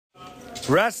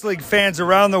Wrestling fans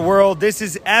around the world, this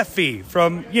is Effie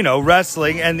from,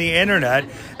 wrestling and the internet,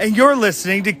 and you're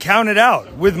listening to Count It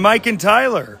Out with Mike and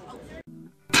Tyler.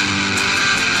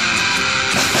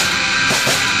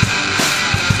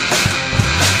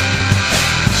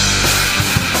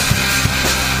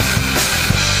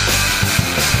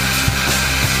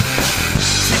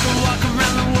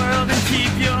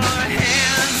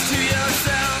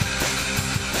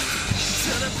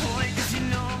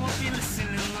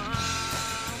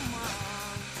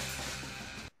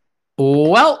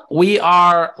 Well, we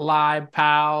are live,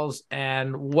 pals,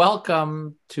 and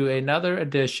welcome to another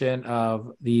edition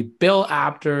of the Bill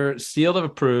Apter Seal of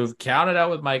Approve, Count It Out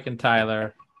with Mike and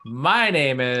Tyler. My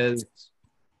name is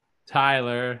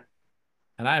Tyler,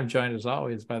 and I am joined as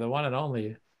always by the one and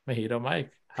only Mojito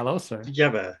Mike. Hello, sir. Do you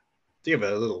have a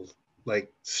little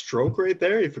stroke right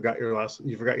there? You forgot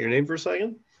your name for a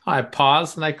second? I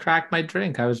paused and I cracked my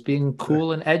drink. I was being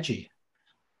cool and edgy.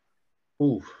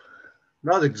 Ooh.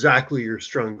 Not exactly your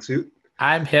strong suit.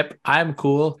 I'm hip. I'm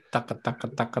cool. Yeah,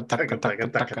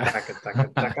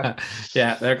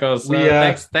 there goes.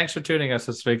 Thanks for tuning us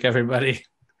this week, everybody.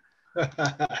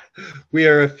 We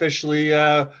are officially,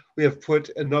 we have put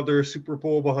another Super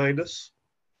Bowl behind us.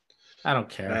 I don't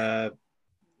care.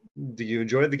 Do you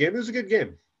enjoy the game? It was a good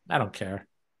game. I don't care.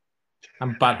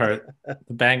 I'm butthurt.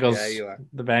 The Bengals, yeah, you are.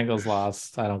 The Bengals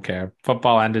lost. I don't care.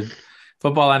 Football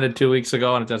ended 2 weeks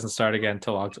ago, and it doesn't start again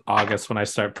until August when I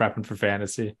start prepping for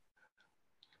fantasy.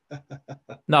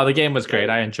 No, the game was great.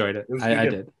 I enjoyed it. I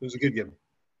did. It was a good game.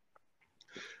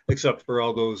 Except for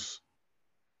all those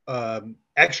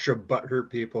extra butthurt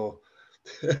people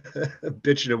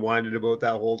bitching and whining about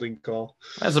that holding call.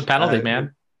 That's a penalty,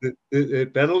 man.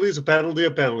 Penalty's a penalty,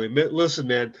 a penalty. Listen,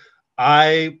 man,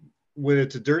 when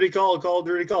it's a dirty call, I call a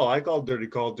dirty call. I called dirty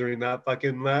call during that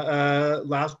fucking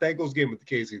last Bengals game with the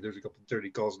Casey. There's a couple of dirty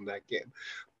calls in that game.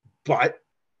 But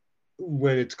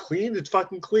when it's clean, it's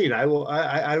fucking clean. I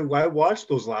watched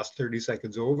those last 30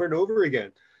 seconds over and over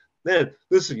again. Man,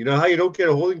 listen, you know how you don't get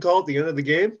a holding call at the end of the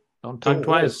game? Don't tug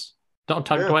twice. Don't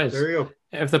tug twice. There you go.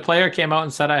 If the player came out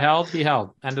and said I held, he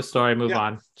held. End of story. Move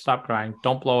on. Stop crying.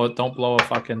 Don't blow a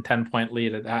fucking 10-point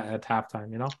lead at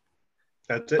halftime,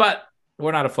 That's it. But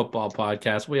we're not a football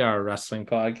podcast. We are a wrestling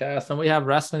podcast, and we have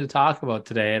wrestling to talk about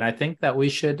today. And I think that we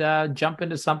should jump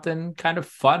into something kind of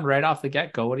fun right off the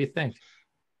get-go. What do you think?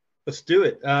 Let's do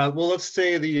it. Well, let's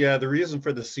say the reason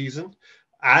for the season.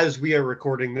 As we are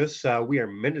recording this, we are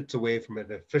minutes away from it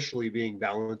officially being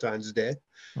Valentine's Day.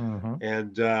 Mm-hmm.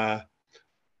 And a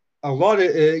lot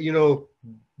of,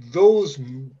 those,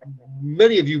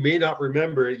 many of you may not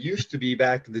remember, it used to be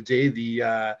back in the day,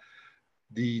 the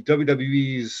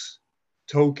WWE's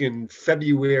token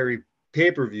February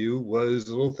pay-per-view was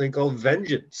a little thing called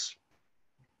Vengeance.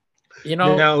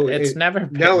 Vengeance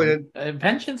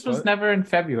was never in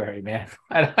February, man.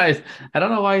 I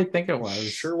don't know why you think it was. It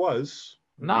sure was.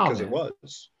 No, because man. It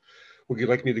was. Would you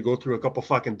like me to go through a couple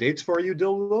fucking dates for you,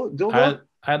 Dildo?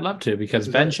 I'd love to, because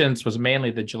Vengeance was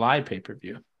mainly the July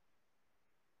pay-per-view.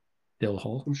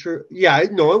 Dillhole. I'm sure. Yeah,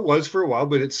 no, it was for a while,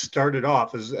 but it started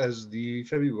off as the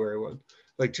February one.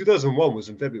 Like 2001 was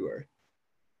in February.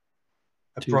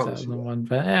 I promise. 2001,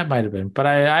 it might have been, but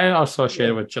I associate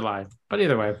it with July. But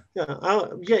either way.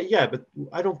 Yeah, but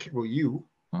I don't care about you.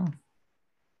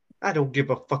 I don't give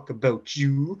a fuck about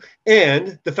you.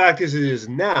 And the fact is, it is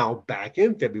now back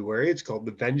in February. It's called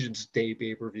the Vengeance Day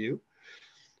pay-per-view.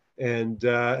 And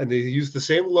they use the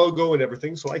same logo and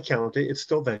everything, so I count it. It's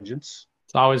still Vengeance.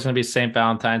 It's always going to be St.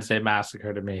 Valentine's Day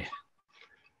Massacre to me.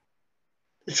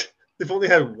 They've only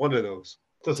had one of those.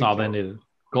 That's all they needed.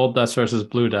 Gold Dust versus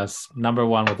Blue Dust, number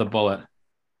one with a bullet.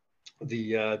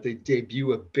 They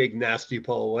debut a big nasty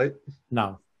Paul White.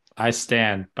 No, I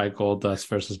stand by Gold Dust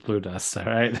versus Blue Dust. All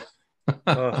right.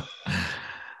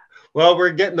 Well,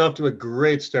 we're getting off to a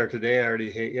great start today. I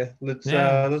already hate you. Let's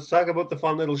talk about the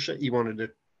fun little shit you want to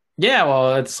do. Yeah,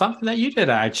 well, it's something that you did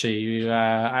actually.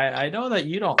 I know that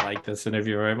you don't like this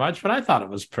interview very much, but I thought it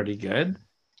was pretty good.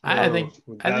 I think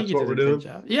you did a good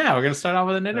job. Yeah, we're going to start off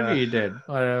with an interview you did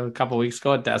a couple of weeks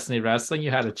ago at Destiny Wrestling. You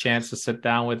had a chance to sit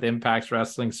down with Impact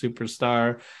Wrestling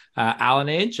superstar Alan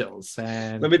Angels.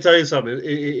 And let me tell you something.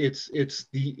 It's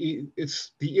the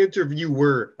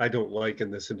interviewer I don't like in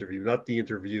this interview, not the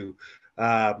interview.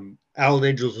 Alan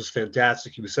Angels was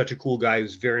fantastic. He was such a cool guy. He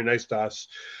was very nice to us.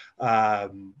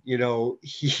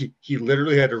 He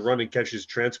literally had to run and catch his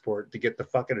transport to get the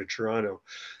fuck out of Toronto.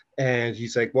 And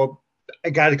he's like, well, I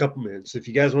got a couple minutes. If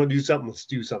you guys want to do something, let's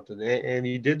do something. And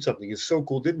he did something. It's so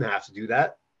cool. Didn't have to do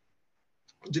that.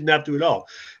 Didn't have to at all.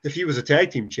 If he was a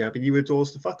tag team champion, he would have told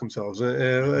us to fuck ourselves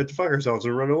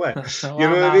and run away. Well, You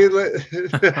know what I mean?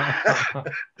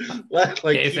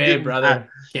 Like Kayfabe, brother.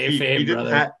 He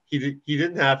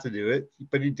didn't have to do it,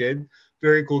 but he did.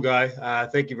 Very cool guy.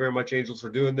 Thank you very much, Angels, for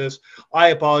doing this. I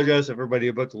apologize to everybody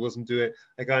about to listen to it.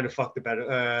 I kind of fucked about it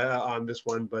on this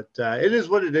one, but it is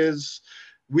what it is.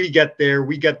 We get there.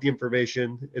 We get the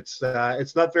information. It's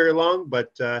not very long,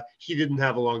 but he didn't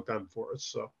have a long time for us.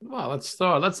 So well, let's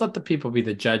let the people be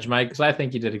the judge, Mike, because I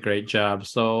think you did a great job.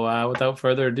 So without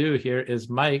further ado, here is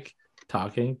Mike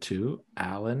talking to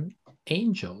Alan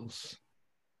Angels.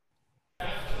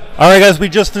 All right, guys, we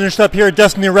just finished up here at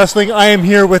Destiny Wrestling. I am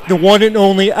here with the one and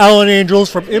only Alan Angels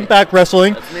from Impact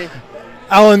Wrestling. That's me.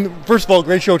 Alan, first of all,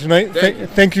 great show tonight.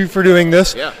 Thank you for doing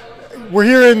this. Yeah. We're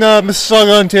here in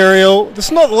Mississauga, Ontario. This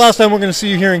is not the last time we're going to see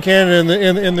you here in Canada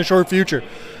in the short future.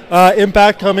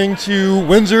 Impact coming to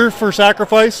Windsor for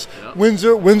Sacrifice.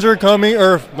 Yeah. Windsor coming,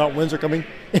 or not Windsor coming.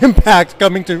 Impact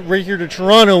coming to right here to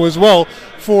Toronto as well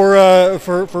for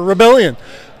Rebellion.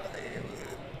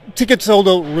 Tickets sold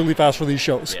out really fast for these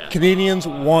shows. Yeah. Canadians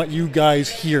want you guys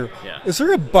here. Yeah. Is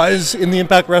there a buzz in the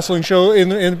Impact Wrestling show in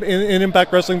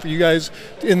Impact Wrestling for you guys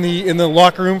in the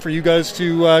locker room for you guys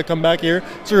to come back here?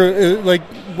 Is there like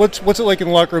what's it like in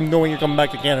the locker room knowing you're coming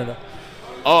back to Canada?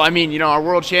 Oh, I mean, our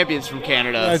world champion's from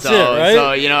Canada. That's it, right? So,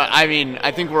 I mean,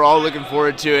 I think we're all looking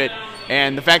forward to it,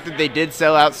 and the fact that they did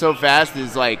sell out so fast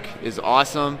is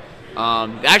awesome.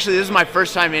 Actually, this is my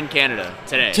first time in Canada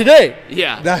today. Today?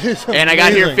 Yeah. That is amazing. And I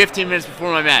got here 15 minutes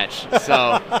before my match. So,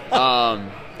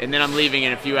 and then I'm leaving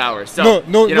in a few hours. So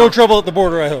no trouble at the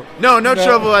border, I hope. No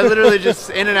trouble. I literally just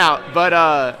in and out. But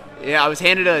I was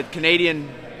handed a Canadian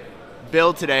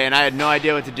bill today, and I had no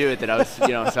idea what to do with it. I was,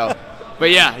 so.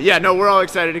 But no, we're all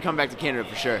excited to come back to Canada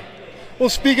for sure. Well,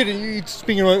 speaking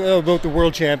about the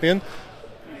world champion,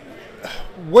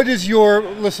 what is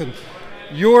listen?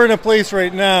 You're in a place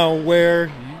right now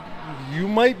where you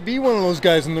might be one of those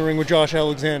guys in the ring with Josh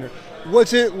Alexander.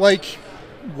 What's it like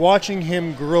watching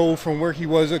him grow from where he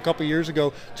was a couple years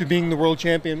ago to being the world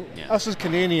champion? Yeah. Us as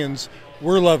Canadians,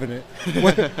 we're loving it.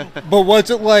 But what's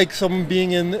it like someone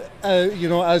being in,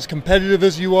 as competitive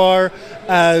as you are,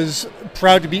 as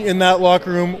proud to be in that locker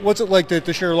room? What's it like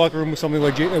to share a locker room with somebody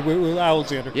like with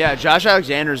Alexander? Yeah, Josh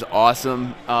Alexander's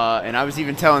awesome. And I was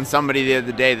even telling somebody the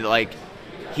other day that,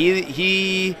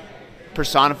 he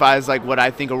personifies what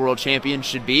I think a world champion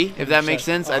should be, if that makes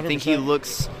sense. 100%. I think he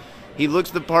looks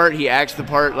the part, he acts the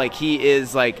part, he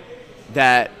is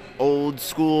that old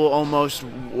school almost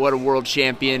what a world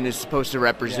champion is supposed to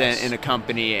represent in a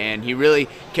company, and he really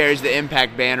carries the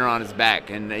Impact banner on his back.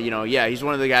 And he's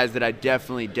one of the guys that I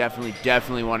definitely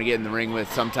want to get in the ring with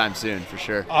sometime soon for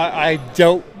sure. I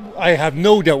have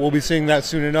no doubt we'll be seeing that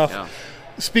soon enough. Yeah.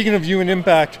 Speaking of you and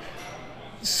Impact,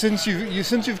 since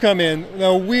you've come in,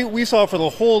 now we saw for the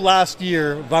whole last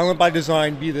year Violent by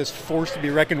Design be this force to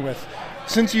be reckoned with.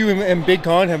 Since you and Big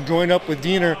Con have joined up with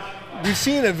Diener, we've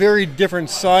seen a very different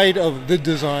side of the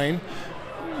design.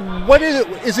 What is it?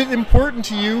 Is it important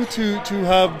to you to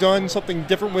have done something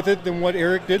different with it than what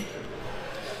Eric did?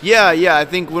 Yeah. I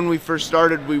think when we first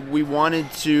started, we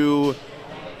wanted to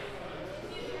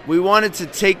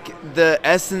take the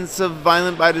essence of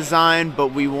Violent by Design, but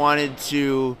we wanted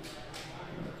to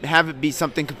have it be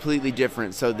something completely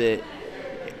different, so that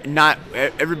not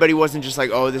everybody wasn't just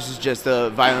this is just a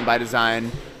Violent by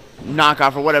Design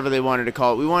knockoff or whatever they wanted to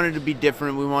call it. We wanted it to be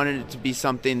different. We wanted it to be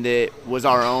something that was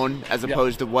our own as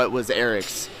opposed to what was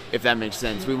Eric's, if that makes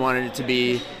sense. We wanted it to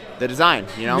be the design,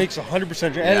 It makes 100%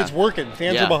 sense, and it's working.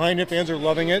 Fans are behind it. Fans are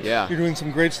loving it. Yeah. You're doing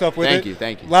some great stuff with it.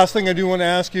 Thank you. Last thing I do want to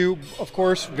ask you, of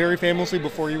course, very famously,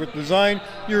 before you were with Design,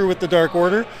 you were with the Dark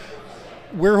Order.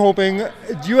 We're hoping,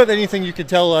 do you have anything you could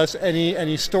tell us,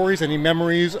 any stories, any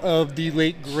memories of the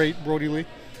late, great Brody Lee?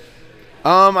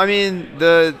 I mean,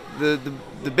 the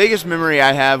biggest memory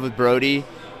I have with Brody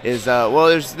is,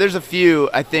 there's a few.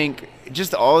 I think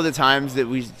just all the times that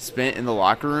we spent in the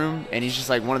locker room, and he's just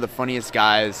one of the funniest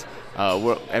guys.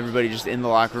 Everybody just in the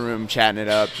locker room chatting it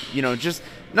up. Just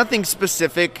nothing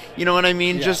specific. You know what I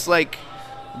mean? Yeah. Just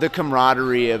the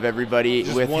camaraderie of everybody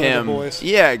just with him. Of the boys.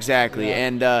 Yeah, exactly. Yeah.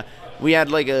 And we had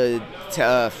it was a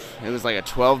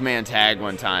 12-man tag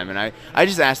one time, and I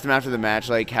just asked him after the match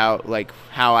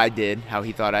how I did, how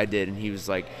he thought I did, and he was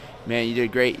like, "Man, you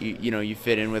did great. You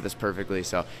fit in with us perfectly."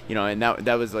 So and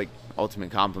that was ultimate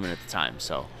compliment at the time.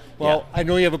 So. Well, I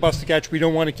know you have a bus to catch. We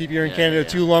don't want to keep you here in Canada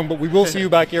too long, but we will see you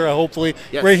back here, hopefully,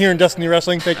 right here in Destiny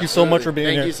Wrestling. Thank you so much for being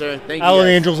here. Thank you, sir. Thank you. Alan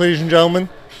Angels, ladies and gentlemen,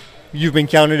 you've been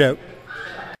counted out.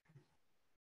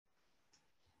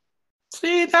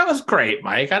 See, that was great,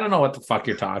 Mike. I don't know what the fuck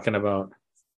you're talking about.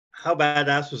 How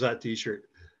badass was that T-shirt?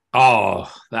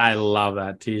 Oh, I love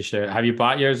that T-shirt. Have you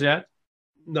bought yours yet?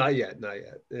 Not yet, not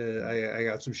yet. I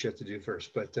got some shit to do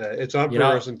first, but it's on You Pro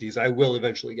know- Wrestling Tees. I will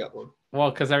eventually get one.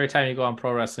 Well, because every time you go on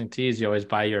Pro Wrestling Tees, you always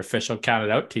buy your official Counted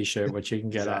Out T-shirt, which you can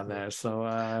get on Exactly. there.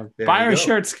 So There buy you our go.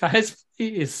 shirts, guys,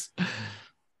 please.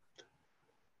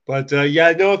 But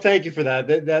yeah, no, thank you for that.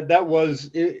 That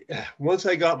was it. Once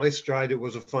I got my stride, it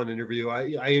was a fun interview.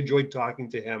 I enjoyed talking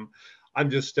to him. I'm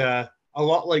just a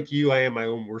lot like you. I am my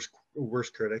own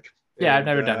worst critic. Yeah, I've And,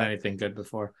 never done anything good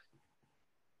before.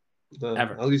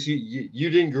 Ever. At least you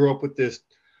didn't grow up with this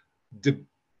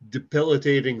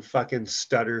debilitating fucking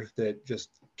stutter that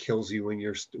just kills you when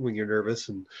you're nervous.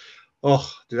 And oh,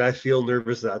 did I feel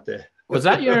nervous that day? Was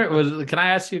that can I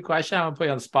ask you a question? I'm gonna put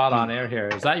you on the spot on air here.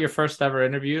 Is that your first ever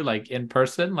interview, like in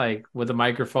person, like with a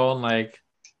microphone, like,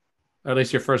 or at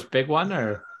least your first big one,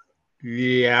 or?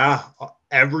 Yeah,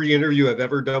 every interview I've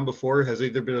ever done before has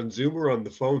either been on Zoom or on the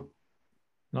phone.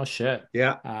 No shit.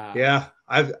 Yeah, yeah.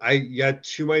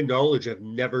 To my knowledge, I've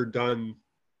never done.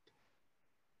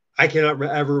 I cannot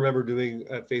ever remember doing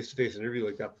a face-to-face interview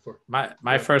like that before.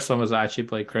 My first one was actually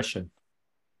Blake Christian.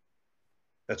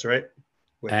 That's right.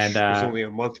 Which And, was only a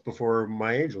month before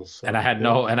my Angels. So, And I had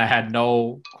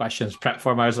no questions prepped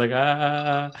for him. I was like,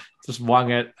 just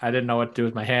wung it. I didn't know what to do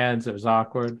with my hands. It was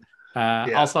awkward.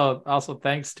 Also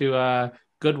thanks to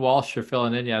Good Walsh for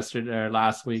filling in yesterday or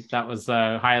last week. That was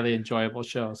a highly enjoyable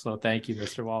show. So thank you,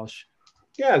 Mr. Walsh.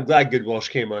 Yeah, I'm glad Good Walsh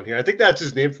came on here. I think that's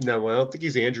his name from now on. I don't think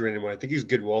he's Andrew anymore. I think he's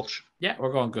Good Walsh. Yeah,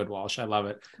 we're going Good Walsh. I love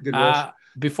it. Good Walsh.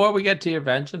 Before we get to your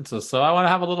vengeances, so I want to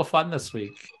have a little fun this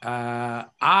week.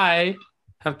 I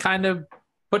have kind of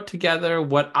put together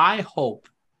what I hope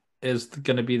is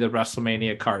going to be the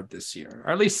WrestleMania card this year,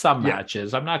 or at least some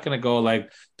matches. I'm not going to go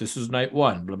like, this is night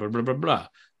one, blah, blah, blah, blah, blah.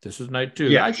 This is night two.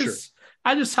 Yeah,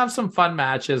 I just have some fun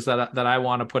matches that I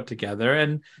want to put together.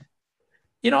 And,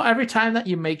 every time that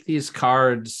you make these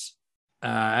cards,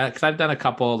 because I've done a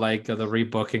couple like the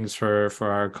rebookings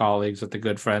for our colleagues at the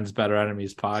Good Friends, Better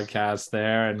Enemies podcast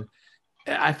there. And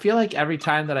I feel like every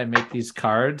time that I make these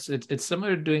cards, it's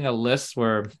similar to doing a list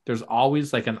where there's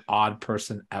always like an odd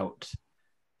person out.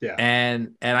 Yeah.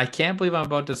 And I can't believe I'm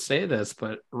about to say this,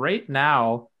 but right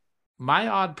now, my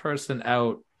odd person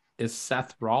out is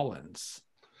Seth Rollins.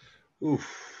 Oof.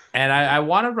 And I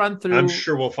want to run through. I'm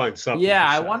sure we'll find something. Yeah,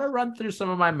 I want to run through some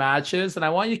of my matches, and I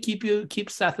want you to keep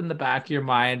Seth in the back of your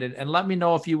mind and let me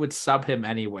know if you would sub him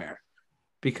anywhere.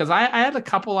 Because I had a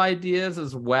couple ideas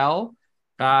as well.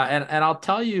 And I'll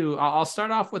tell you, I'll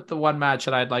start off with the one match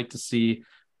that I'd like to see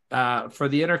for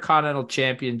the Intercontinental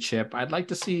Championship. I'd like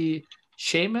to see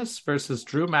Sheamus versus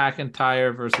Drew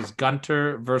McIntyre versus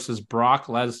Gunter versus Brock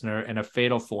Lesnar in a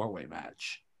fatal four-way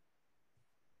match.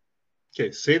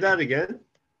 Okay, say that again.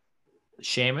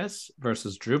 Sheamus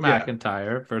versus Drew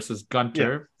McIntyre versus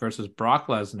Gunter versus Brock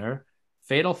Lesnar,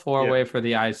 fatal four-way for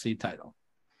the IC title.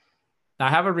 Now, I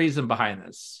have a reason behind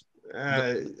this.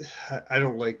 I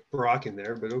don't like Brock in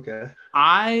there, but okay.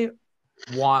 I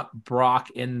want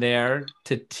Brock in there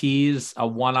to tease a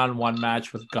one-on-one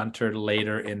match with Gunter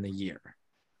later in the year.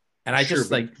 And I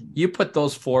just like, you put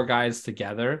those four guys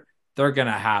together, they're going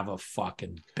to have a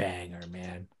fucking banger,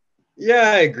 man.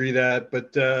 Yeah, I agree that,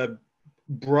 but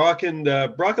Brock and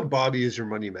Bobby is your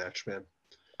money match, man.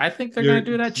 I think they're going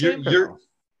to do that Chamber.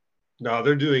 No,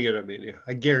 they're doing it at Mania.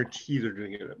 I guarantee they're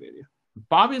doing it at Mania.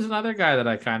 Bobby's another guy that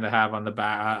I kind of have on the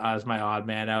back as my odd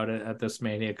man out at this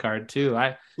Mania card too.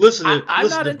 I'm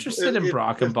not interested in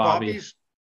Brock and Bobby.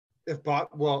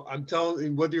 I'm telling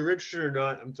you, whether you're interested or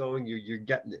not, I'm telling you, you're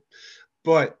getting it.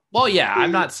 But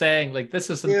I'm not saying like this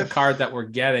isn't the card that we're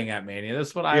getting at Mania. This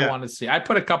is what I want to see. I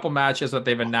put a couple matches that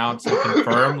they've announced and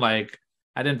confirmed. Like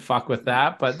I didn't fuck with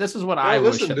that, but this is what I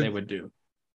wish that they would do.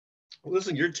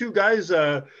 Listen, your two guys,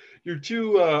 your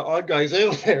two odd guys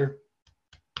out there.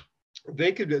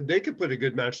 They could put a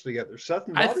good match together. Seth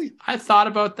and Bobby. I thought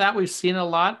about that. We've seen a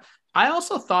lot. I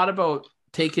also thought about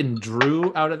taking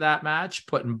Drew out of that match,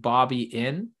 putting Bobby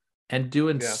in, and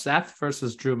doing Seth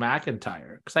versus Drew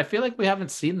McIntyre. Because I feel like we haven't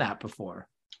seen that before.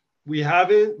 We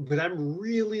haven't, but I'm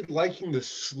really liking the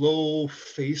slow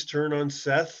face turn on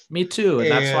Seth. Me too,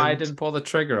 and that's why I didn't pull the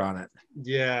trigger on it.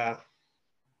 Yeah.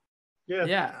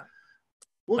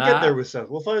 We'll get there with Seth.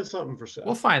 We'll find something for Seth.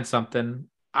 We'll find something.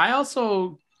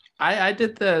 I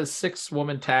did the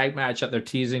 6-woman tag match that they're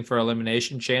teasing for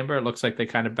Elimination Chamber. It looks like they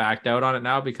kind of backed out on it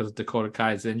now because Dakota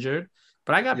Kai is injured.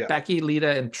 But I got Becky, Lita,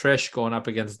 and Trish going up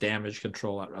against Damage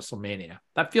Control at WrestleMania.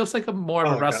 That feels like more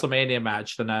of a WrestleMania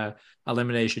match than a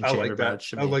Elimination Chamber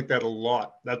match. I like that a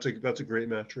lot. That's a great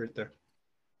match right there.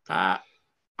 I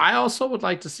also would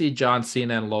like to see John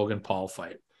Cena and Logan Paul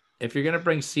fight. If you're gonna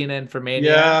bring Cena in for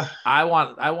Mania, Yeah. I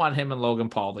want him and Logan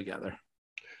Paul together.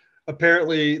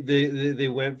 Apparently, they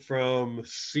went from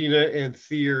Cena and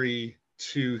Theory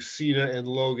to Cena and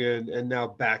Logan, and now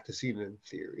back to Cena and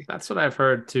Theory. That's what I've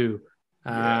heard too.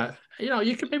 Yeah.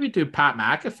 You could maybe do Pat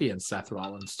McAfee and Seth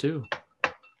Rollins too.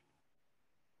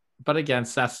 But again,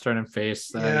 Seth's turning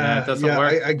face. It doesn't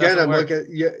work. I'm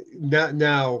looking.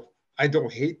 Now I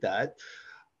don't hate that.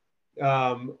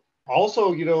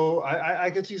 Also,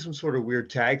 I could see some sort of weird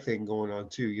tag thing going on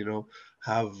too.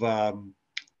 Have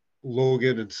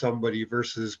Logan and somebody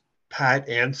versus Pat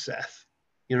and Seth.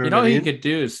 You know what I mean? You could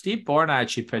do? Steve Bourne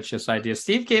actually pitched this idea.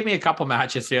 Steve gave me a couple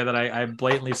matches here that I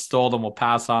blatantly stole and will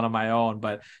pass on my own.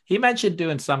 But he mentioned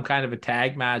doing some kind of a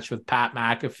tag match with Pat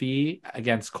McAfee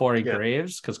against Corey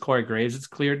Graves, because Corey Graves is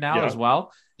cleared now as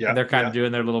well. Yeah, and they're kind of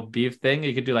doing their little beef thing.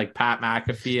 You could do like Pat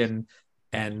McAfee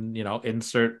and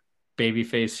insert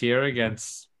babyface here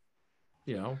against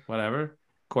whatever.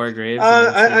 Corey Graves.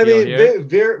 I mean,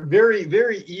 very, very,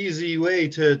 very easy way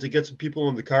to get some people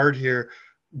on the card here.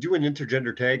 Do an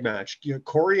intergender tag match.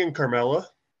 Corey and Carmella.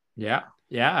 Yeah,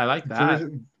 I like that.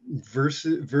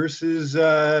 Versus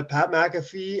Pat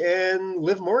McAfee and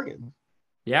Liv Morgan.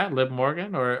 Yeah, Liv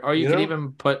Morgan, or you could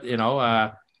even put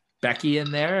Becky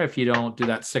in there if you don't do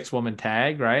that 6-woman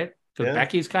tag, right? Because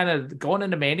Becky's kind of going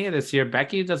into Mania this year.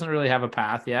 Becky doesn't really have a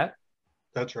path yet.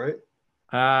 That's right.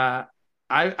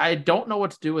 I don't know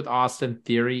what to do with Austin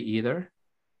Theory either.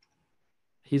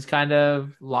 He's kind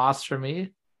of lost for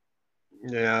me.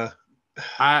 Yeah,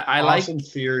 I Austin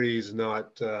Theory is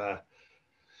not.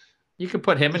 You could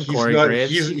put him and Corey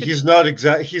Graves. He's not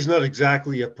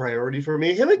exactly a priority for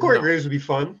me. Him and Corey Graves would be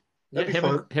fun.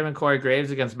 Him and Corey Graves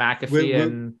against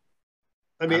McAfee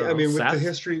I mean,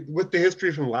 with the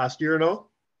history from last year and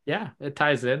all. Yeah, it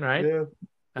ties in, right?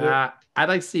 Yeah. I'd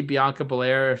like to see Bianca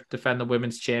Belair defend the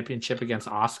women's championship against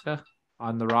Asuka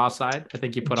on the Raw side. I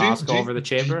think you put Asuka over the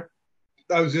Chamber.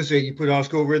 I was just saying, you put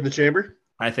Asuka over in the Chamber.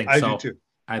 I think so. I do too. 100%.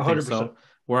 I think so.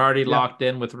 We're already locked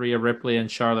in with Rhea Ripley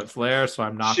and Charlotte Flair, so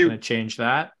I'm not going to change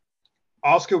that.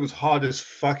 Asuka was hot as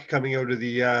fuck coming out of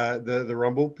the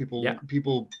Rumble.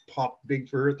 People popped big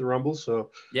for her at the Rumble, so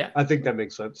I think that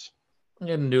makes sense.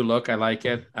 A new look, I like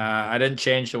it. I didn't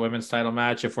change the women's title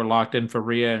match. If we're locked in for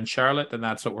Rhea and Charlotte, then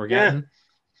that's what we're getting.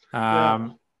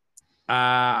 I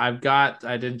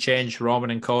didn't change Roman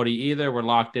and Cody either. We're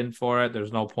locked in for it.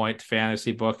 There's no point to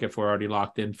fantasy book if we're already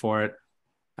locked in for it.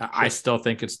 I still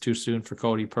think it's too soon for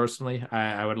Cody personally.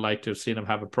 I would like to have seen him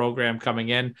have a program coming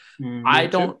in. I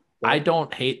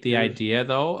don't hate the idea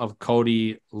though of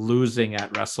Cody losing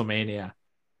at WrestleMania,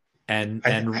 and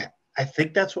I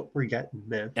think that's what we're getting,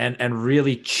 man. And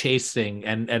really chasing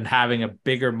and having a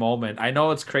bigger moment. I know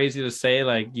it's crazy to say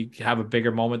like you have a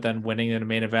bigger moment than winning in a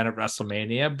main event at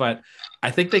WrestleMania, but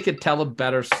I think they could tell a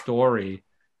better story.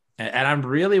 And I'm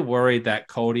really worried that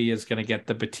Cody is going to get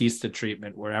the Batista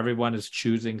treatment where everyone is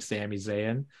choosing Sami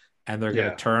Zayn and they're going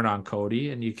to turn on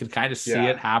Cody. And you can kind of see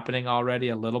it happening already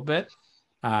a little bit.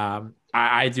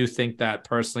 I do think that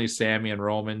personally, Sami and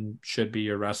Roman should be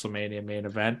your WrestleMania main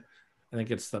event. I think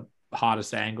it's the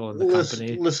hottest angle in the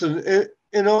company. Listen,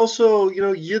 and also,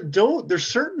 there's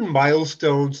certain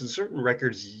milestones and certain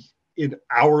records in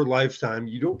our lifetime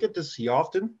you don't get to see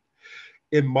often.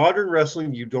 In modern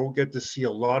wrestling, you don't get to see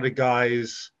a lot of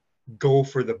guys go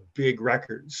for the big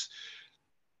records.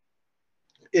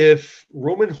 If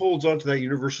Roman holds on to that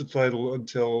Universal title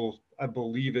until I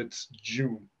believe it's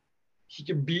June,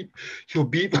 he'll beat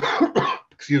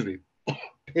excuse me,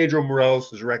 Pedro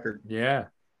Morales' record. Yeah.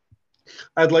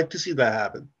 I'd like to see that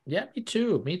happen. Yeah, me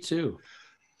too.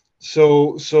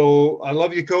 So I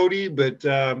love you, Cody, but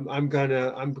I'm kind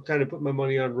of putting my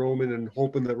money on Roman and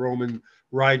hoping that Roman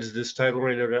rides this title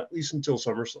right now at least until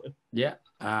SummerSlam. Yeah,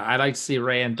 I'd like to see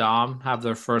Rey and Dom have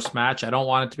their first match. I don't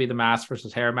want it to be the mask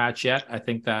versus hair match yet. I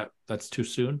think that's too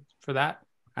soon for that.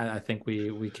 I think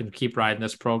we can keep riding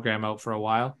this program out for a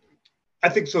while. I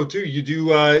think so too. You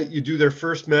do their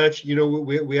first match.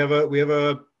 We have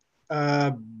a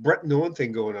Brett and Owen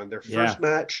thing going on. Their first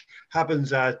match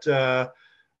happens at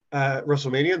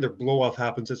WrestleMania, and their blow off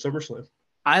happens at SummerSlam.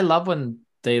 I love when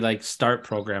they start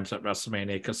programs at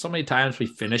WrestleMania because so many times we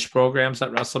finish programs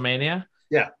at WrestleMania.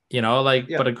 Yeah.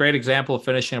 But a great example of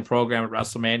finishing a program at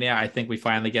WrestleMania, I think we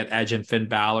finally get Edge and Finn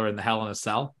Balor in the Hell in a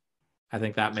Cell. I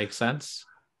think that makes sense.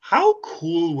 How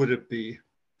cool would it be?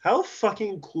 How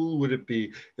fucking cool would it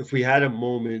be if we had a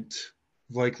moment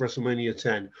like WrestleMania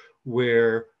 10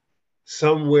 where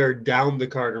somewhere down the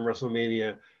card in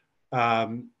WrestleMania,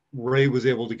 Rey was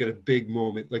able to get a big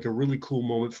moment, like a really cool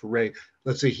moment for Rey.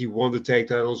 Let's say he won the tag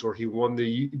titles or he won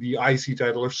the IC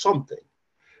title or something.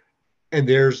 and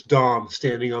there's Dom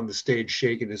standing on the stage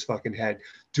shaking his fucking head,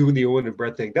 doing the Owen and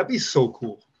Brett thing. That'd be so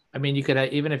cool. I mean, you could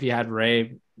even if you had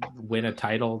Ray win a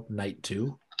title night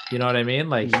 2. You know what I mean?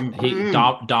 Like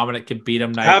Dominic could beat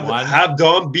him night 1. Have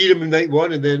Dom beat him in night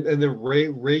 1, and then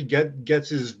Ray gets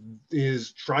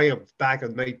his triumph back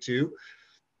on night 2.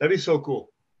 That'd be so cool.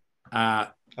 I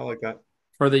like that.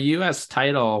 For the U.S.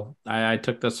 title, I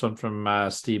took this one from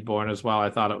Steve Bourne as well.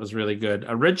 I thought it was really good.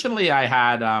 Originally, I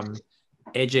had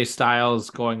AJ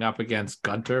Styles going up against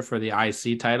Gunter for the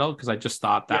IC title because I just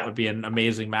thought that would be an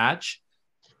amazing match.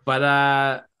 But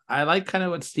I like kind of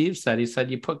what Steve said. He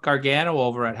said you put Gargano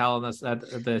over at Hell in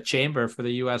the Chamber for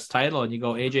the U.S. title, and you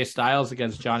go AJ Styles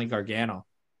against Johnny Gargano.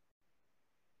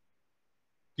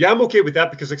 Yeah, I'm okay with that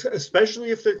because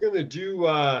especially if they're going to do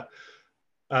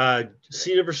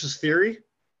Cena versus Theory,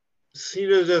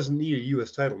 Cena doesn't need a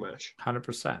U.S. title match.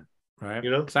 100%, right? You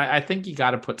know? Because I think you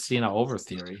got to put Cena over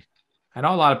Theory. I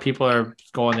know a lot of people are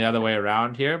going the other way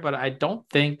around here, but I don't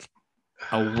think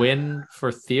a win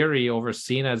for Theory over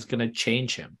Cena is going to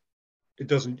change him. It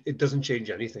doesn't change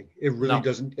anything. It really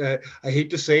doesn't. I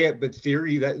hate to say it, but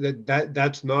Theory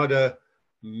that's not a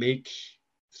make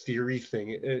Theory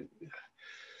thing.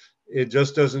 It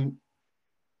just doesn't.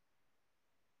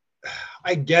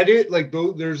 I get it. Like,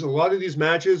 though, there's a lot of these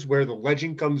matches where the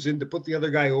legend comes in to put the other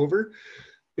guy over.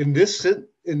 In this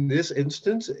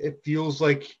instance, it feels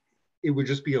like it would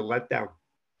just be a letdown.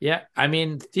 Yeah, I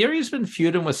mean, Theory's been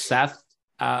feuding with Seth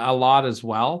a lot as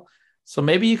well. So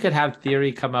maybe you could have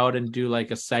Theory come out and do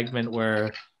like a segment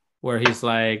where he's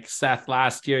like, Seth,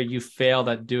 last year you failed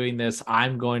at doing this.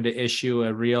 I'm going to issue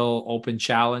a real open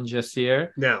challenge this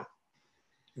year. Now,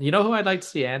 you know who I'd like to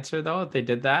see answer though if they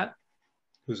did that?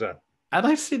 Who's that? I'd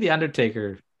like to see The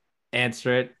Undertaker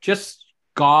answer it. Just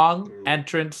gong,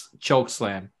 entrance, choke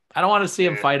slam. I don't want to see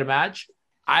him fight a match.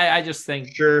 I just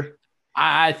think sure.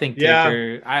 I think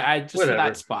Taker. I just for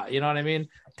that spot. You know what I mean?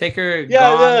 Taker.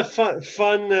 Yeah, the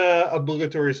fun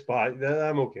obligatory spot.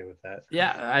 I'm okay with that.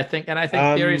 Yeah, I think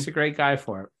Theory's a great guy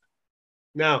for it.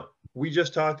 Now, we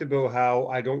just talked about how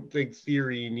I don't think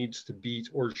Theory needs to beat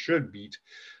or should beat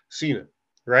Cena,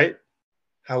 right?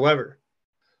 However,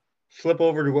 flip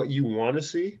over to what you want to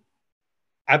see.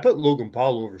 I put Logan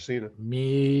Paul over Cena.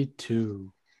 Me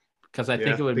too. Because I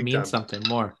think it would mean something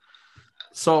more.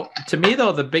 So to me,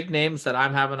 though, the big names that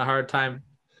I'm having a hard time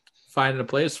finding a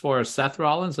place for are Seth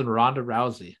Rollins and Ronda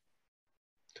Rousey.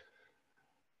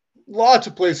 Lots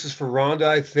of places for Ronda,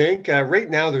 I think. Right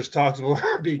now, there's talks about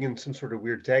her being in some sort of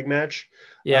weird tag match.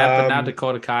 Yeah, but now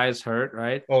Dakota Kai is hurt,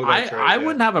 right? Oh, that's right. I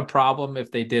wouldn't have a problem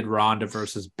if they did Ronda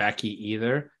versus Becky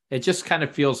either. It just kind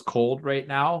of feels cold right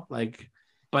now.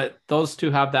 But those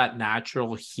two have that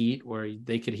natural heat where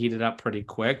they could heat it up pretty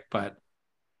quick. But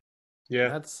yeah,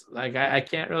 that's like I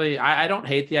can't really. I don't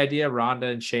hate the idea of Ronda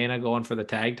and Shayna going for the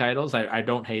tag titles. I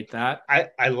don't hate that.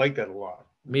 I like that a lot.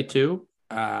 Me too.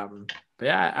 But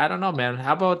yeah, I don't know, man.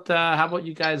 How about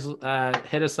you guys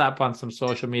hit us up on some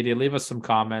social media? Leave us some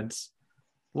comments.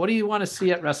 What do you want to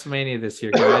see at WrestleMania this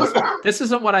year, guys? This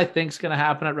isn't what I think is going to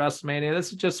happen at WrestleMania.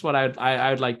 This is just what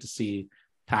I'd like to see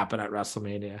happen at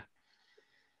WrestleMania.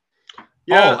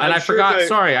 Yeah, and I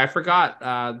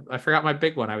forgot my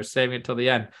big one. I was saving it till the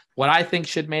end. What I think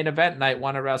should main event night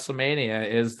one at WrestleMania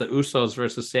is the Usos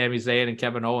versus Sami Zayn and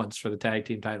Kevin Owens for the tag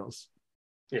team titles.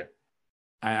 Yeah.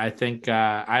 I think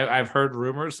I've heard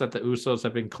rumors that the Usos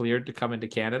have been cleared to come into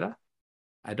Canada.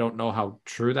 I don't know how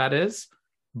true that is,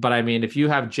 but I mean, if you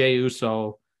have Jey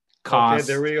Uso, okay,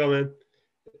 there we go, man.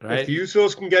 Right? If the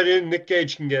Usos can get in, Nick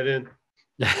Gage can get in.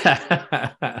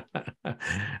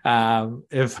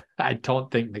 If I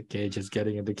don't think Nick Gage is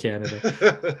getting into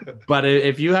Canada, but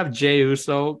if you have Jey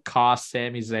Uso cost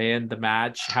Sami Zayn the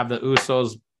match, have the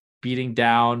Usos beating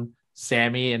down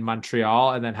Sami in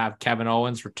Montreal, and then have Kevin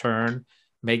Owens return,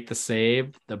 make the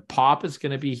save, the pop is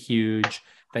going to be huge.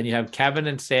 Then you have Kevin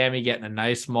and Sami getting a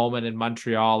nice moment in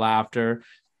Montreal after.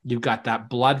 You've got that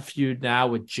blood feud now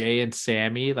with Jey and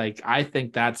Sami. Like, I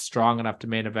think that's strong enough to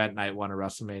main event night one of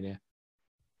WrestleMania.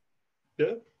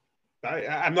 Yeah,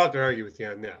 I'm not going to argue with you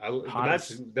on that.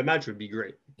 The match would be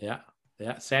great. Yeah.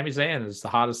 Sami Zayn is the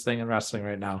hottest thing in wrestling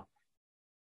right now.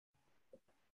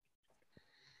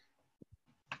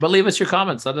 But leave us your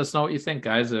comments. Let us know what you think,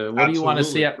 guys. What do you want to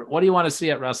see at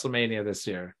WrestleMania this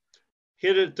year?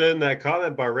 Hit it in that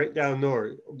comment bar right down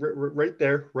there, right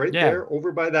there,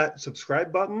 over by that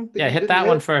subscribe button. Yeah, hit that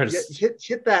one first.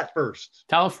 Hit that first.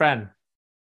 Tell a friend.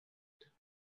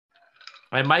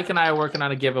 And Mike and I are working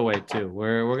on a giveaway too.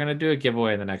 We're gonna do a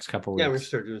giveaway in the next couple of weeks. Yeah, we're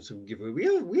start doing some giveaway.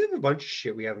 We have a bunch of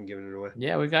shit we haven't given it away.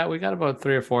 Yeah, we got about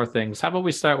 3 or 4 things. How about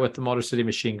we start with the Motor City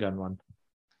Machine Gun one?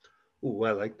 Ooh,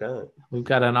 I like that. We've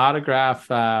got an autograph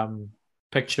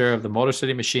picture of the Motor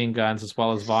City Machine Guns, as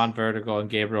well as Von Vertigo and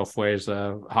Gabriel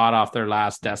Fuerza, hot off their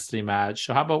last Destiny match.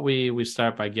 So how about we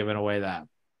start by giving away that?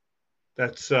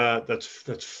 That's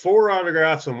 4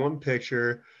 autographs on one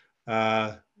picture.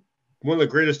 One of the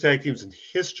greatest tag teams in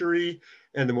history,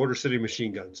 and the Motor City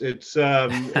Machine Guns. It's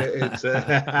it's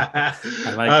I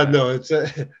like no, it's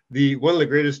the one of the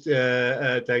greatest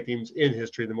tag teams in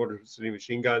history, the Motor City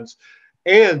Machine Guns,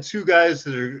 and 2 guys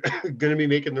that are going to be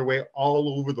making their way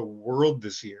all over the world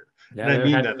this year. Yeah, and I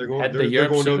mean that they're going out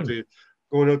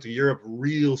to Europe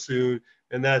real soon,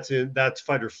 and that's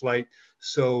Fight or Flight.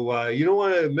 So you don't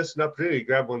want to miss an opportunity to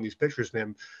grab one of these pictures,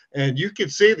 man. And you could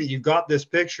say that you got this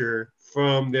picture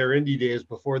from their indie days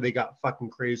before they got fucking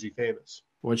crazy famous.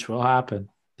 Which will happen.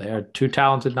 They are too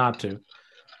talented not to.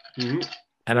 Mm-hmm.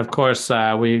 And of course,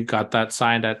 we got that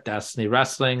signed at Destiny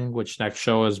Wrestling, which next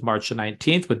show is March the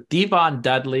 19th with Devon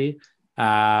Dudley,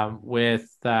 with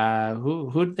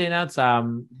who did they announce?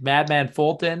 Madman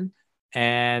Fulton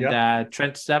and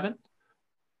Trent Seven.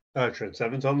 Trent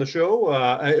Seven's on the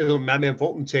show. Madman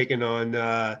Fulton taking on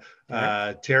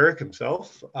Tarek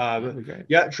himself.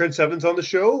 Trent Seven's on the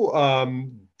show.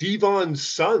 Devon's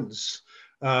sons,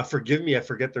 forgive me, I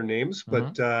forget their names,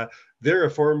 but they're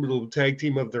a formidable tag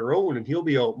team of their own, and he'll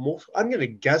be out. I'm going to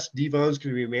guess Devon's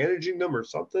going to be managing them or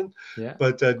something. Yeah.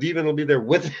 But Devon will be there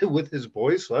with his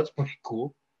boys, so that's pretty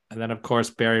cool. And then, of course,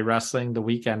 Barry Wrestling the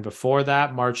weekend before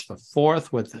that, March the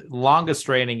 4th, with longest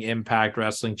reigning Impact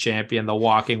Wrestling champion, the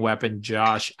walking weapon,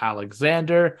 Josh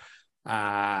Alexander.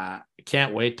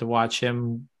 Can't wait to watch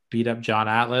him beat up John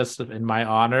Atlas in my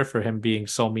honor for him being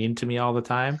so mean to me all the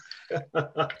time.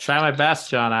 Try my best,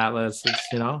 John Atlas.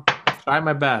 Try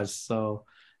my best. So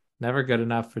never good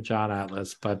enough for John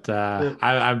Atlas. But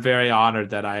I'm very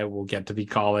honored that I will get to be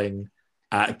getting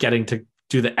to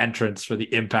do the entrance for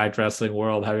the Impact Wrestling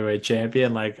World Heavyweight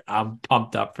Champion. Like, I'm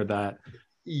pumped up for that.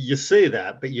 You say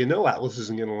that, but Atlas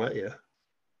isn't going to let you.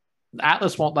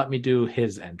 Atlas won't let me do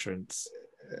his entrance.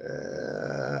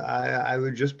 I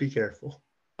would just be careful.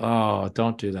 Oh,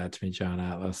 don't do that to me, John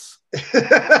Atlas.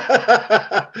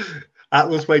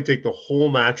 Atlas might take the whole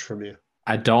match from you.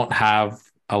 I don't have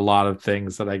a lot of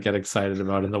things that I get excited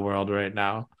about in the world right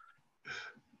now.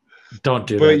 Don't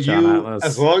do that, John Atlas.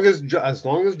 As long as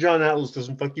John Atlas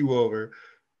doesn't fuck you over,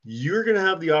 you're gonna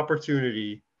have the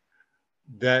opportunity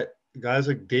that guys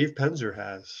like Dave Penzer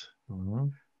has. Mm-hmm.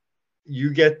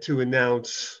 You get to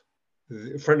announce,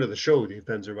 a friend of the show, Dave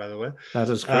Penzer, by the way. That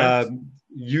is correct.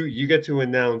 You get to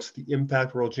announce the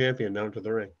Impact World Champion down to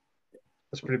the ring.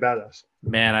 That's pretty badass.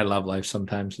 Man, I love life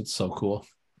sometimes. It's so cool.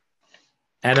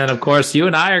 And then, of course, you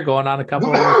and I are going on a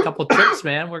couple trips,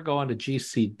 man. We're going to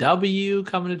GCW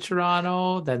coming to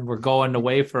Toronto. Then we're going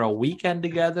away for a weekend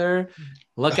together.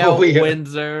 Look out,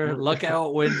 Windsor. Look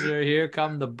out, Windsor. Here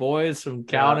come the boys from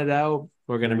Count It Out.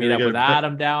 We're going to meet up with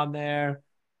Adam down there.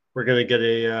 We're going to get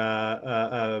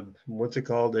a what's it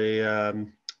called? A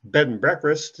bed and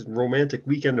breakfast, romantic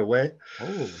weekend away.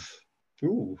 Oh.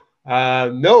 Ooh.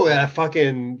 Man,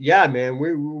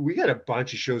 we got a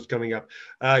bunch of shows coming up.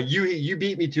 You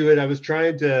beat me to it. I was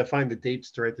trying to find the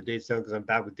dates to write the dates down because I'm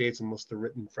bad with dates unless they're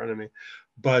written in front of me.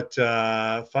 But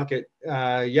fuck it.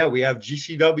 We have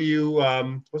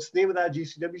GCW. What's the name of that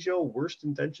GCW show? Worst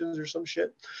Intentions or some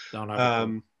shit. Don't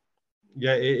know.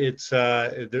 It's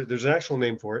there's an actual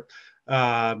name for it.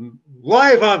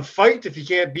 Live on Fight if you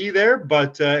can't be there,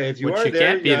 but if you are there,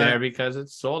 can't be there because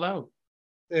it's sold out.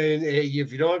 And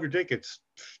if you don't have your tickets,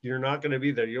 you're not going to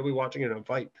be there. You'll be watching it on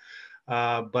Fight.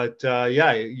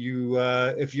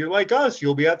 If you're like us,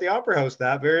 you'll be at the Opera House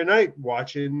that very night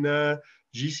watching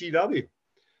GCW.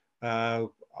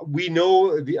 We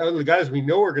know the other guys we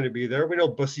know are going to be there. We know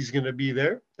Bussy's going to be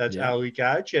there. That's Ali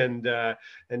Catch and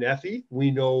Effie.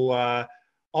 We know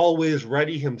Always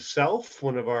Ready himself,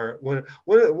 one of our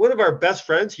best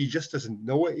friends. He just doesn't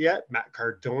know it yet. Matt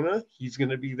Cardona, he's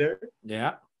going to be there.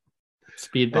 Yeah.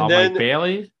 Speedball Mike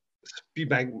Bailey.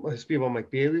 Speedball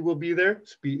Mike Bailey will be there.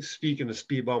 Speaking of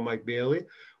Speedball Mike Bailey,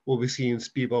 we'll be seeing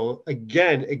Speedball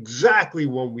again exactly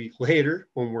 1 week later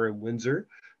when we're in Windsor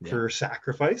for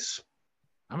Sacrifice.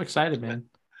 I'm excited, man.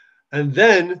 And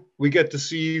then we get to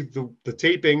see the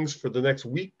tapings for the next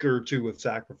week or two of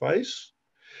Sacrifice.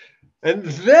 And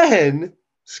then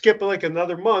skip like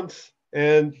another month,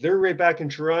 and they're right back in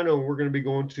Toronto, and we're going to be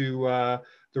going to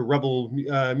the Rebel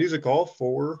Music Hall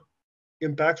for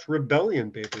Impact's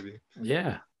Rebellion pay-per-view.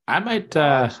 Yeah, I might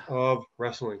of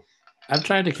wrestling. I'm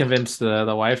trying to convince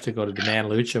the wife to go to Demand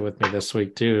Lucha with me this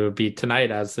week too. It'll be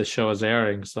tonight as the show is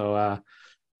airing, so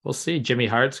we'll see. Jimmy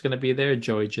Hart's going to be there.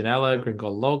 Joey Janela, Gringo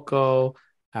Loco,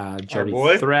 Jody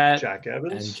boy, Threat, Jack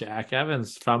Evans. and Jack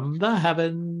Evans from the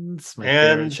heavens, my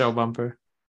And- favorite show bumper.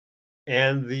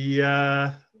 And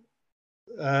the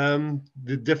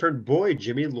different boy,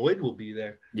 Jimmy Lloyd, will be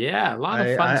there. Yeah, a lot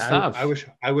of fun stuff. I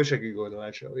wish I could go to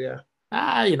that show. Yeah.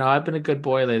 I've been a good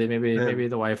boy lately. Maybe Man. maybe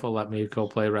the wife will let me go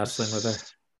play wrestling with her.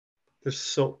 There's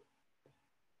so.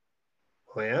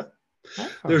 Oh yeah. Oh.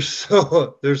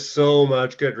 There's so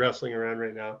much good wrestling around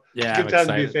right now. Yeah, Good I'm time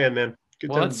to be a excited. fan, man. Good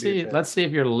Well, time let's to be a see. fan. Let's see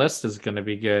if your list is going to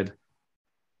be good.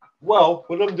 Well,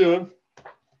 what I'm doing,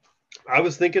 I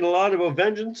was thinking a lot about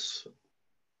Vengeance,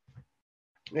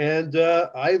 and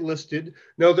I listed.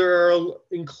 Now there are,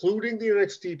 including the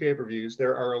NXT pay-per-views,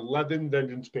 there are 11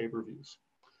 Vengeance pay-per-views.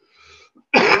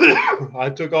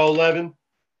 I took all 11,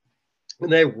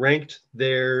 and I ranked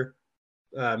their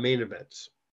main events.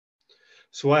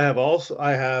 So I have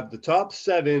the top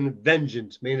 7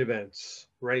 Vengeance main events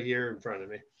right here in front of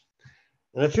me,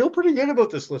 and I feel pretty good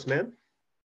about this list, man.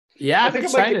 Yeah, I I'm think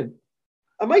excited.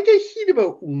 I might get heat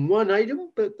about one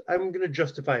item, but I'm gonna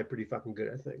justify it pretty fucking good,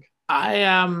 I think.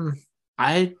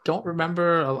 I don't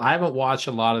remember. I haven't watched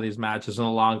a lot of these matches in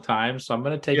a long time, so I'm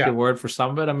going to take Yeah. your word for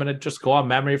some of it. I'm going to just go on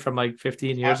memory from like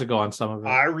 15 years ago on some of it.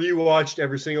 I rewatched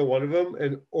every single one of them,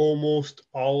 and almost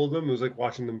all of them was like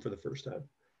watching them for the first time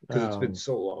because it's been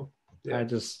so long. Yeah. I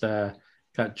just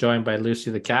got joined by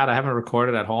Lucy the cat. I haven't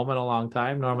recorded at home in a long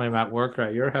time. Normally I'm at work or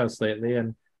at your house lately,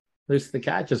 and Lucy the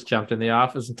cat just jumped in the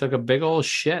office and took a big old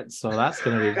shit. So that's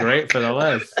going to be great for the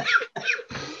list.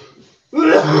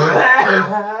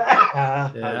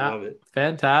 I love it.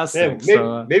 Fantastic.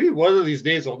 Man, maybe one of these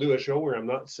days I'll do a show where I'm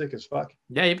not sick as fuck.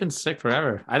 Yeah, you've been sick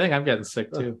forever. I think I'm getting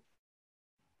sick too.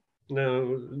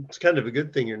 No, it's kind of a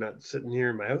good thing you're not sitting here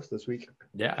in my house this week.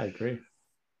 Yeah, I agree.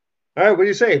 All right, what do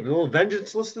you say? A little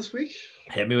Vengeance list this week?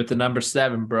 Hit me with the number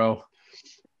 7, bro.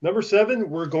 Number 7,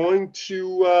 we're going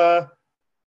to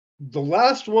the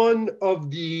last one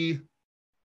of the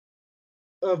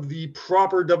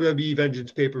proper WWE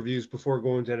Vengeance pay-per-views before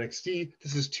going to NXT.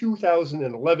 This is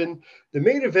 2011. The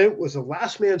main event was a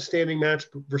last man standing match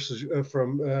versus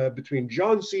between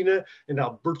John Cena and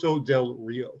Alberto Del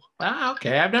Rio. Ah,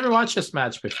 okay. I've never watched this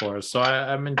match before, so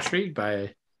I'm intrigued by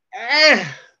it.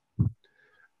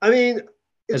 I mean,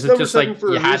 Is it's it just like for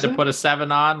you a had reason. to put a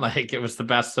 7 on? Like it was the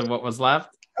best of what was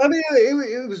left? I mean,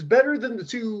 it was better than the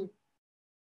 2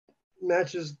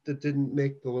 matches that didn't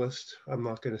make the list. I'm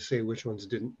not going to say which ones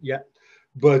didn't yet,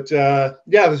 but yeah,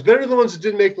 it was better than the ones that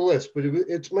didn't make the list. But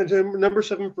it's my number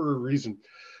 7 for a reason.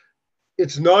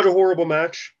 It's not a horrible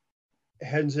match,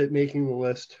 hence it making the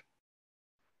list.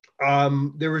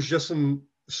 There was just some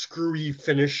screwy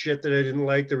finish shit that I didn't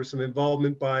like. There was some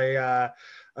involvement by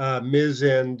Miz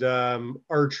and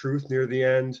R-Truth near the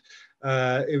end.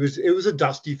 It was a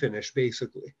dusty finish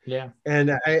basically. Yeah.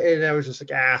 And I was just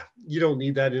like, you don't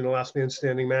need that in a last man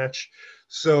standing match.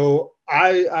 So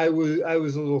I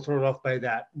was a little thrown off by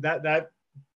that. That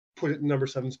put it in number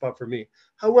 7 spot for me.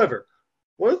 However,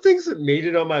 one of the things that made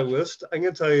it on my list, I'm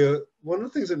gonna tell you, one of the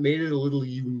things that made it a little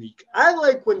unique. I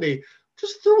like when they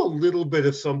just throw a little bit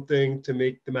of something to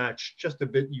make the match just a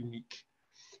bit unique.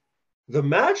 The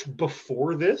match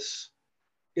before this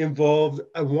involved,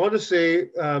 I want to say,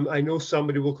 I know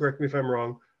somebody will correct me if I'm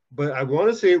wrong, but I want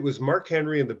to say it was Mark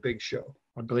Henry and the Big Show.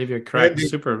 I believe you're correct. And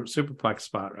Superplex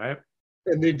spot, right?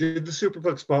 And they did the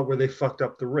Superplex spot where they fucked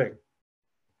up the ring.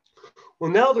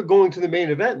 Well, now they're going to the main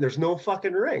event and there's no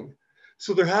fucking ring.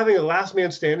 So they're having a last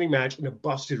man standing match in a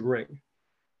busted ring.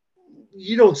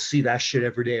 You don't see that shit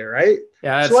every day, right?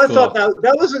 Yeah, that's so I cool. thought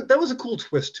that was a cool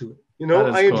twist to it. You know, That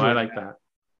is cool. enjoyed I like that.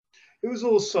 It was a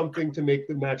little something to make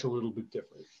the match a little bit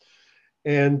different,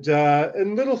 and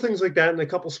little things like that, and a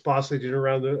couple spots they did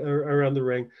around the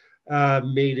ring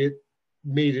made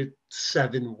it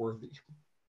 7 worthy.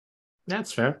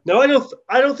 That's fair. Now I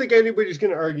don't think anybody's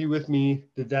going to argue with me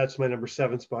that that's my number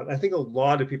 7 spot. I think a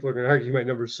lot of people are going to argue my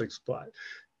number 6 spot,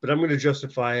 but I'm going to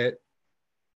justify it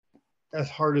as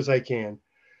hard as I can.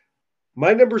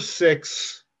 My number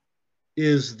 6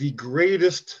 is the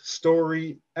greatest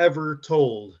story ever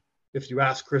told. If you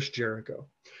ask Chris Jericho,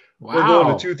 Wow.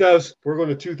 We're going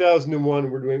to 2001.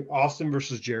 We're doing Austin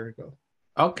versus Jericho.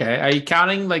 Okay. Are you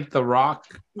counting like the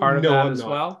Rock part of No, that I'm as not.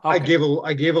 well? I Okay.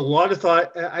 gave a lot of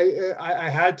thought. I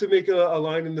had to make a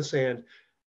line in the sand.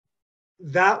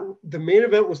 That the main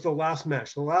event was the last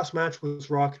match. The last match was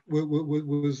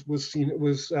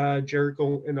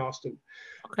Jericho and Austin.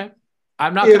 Okay.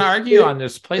 I'm not going to argue on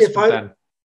this placement then.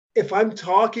 If I'm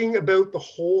talking about the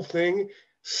whole thing,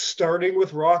 starting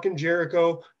with Rock and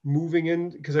Jericho, moving in,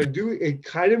 because it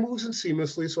kind of moves in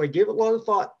seamlessly. So I gave a lot of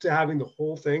thought to having the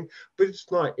whole thing, but it's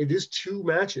not. It is 2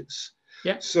 matches.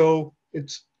 Yeah. So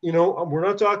it's we're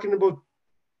not talking about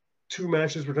 2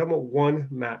 matches. We're talking about 1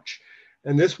 match.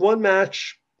 And this 1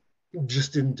 match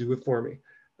just didn't do it for me.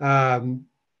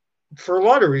 For a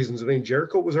lot of reasons. I mean,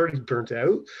 Jericho was already burnt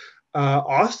out.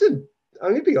 Austin,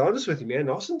 I'm going to be honest with you, man.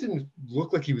 Austin didn't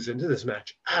look like he was into this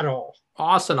match at all.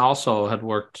 Austin also had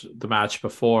worked the match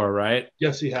before, right?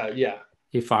 Yes, he had. Yeah.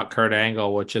 He fought Kurt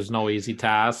Angle, which is no easy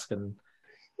task. And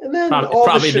then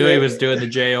probably knew he was doing the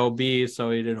JOB,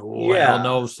 so he didn't, hell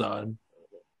no, son.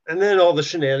 And then all the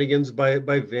shenanigans by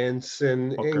Vince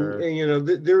and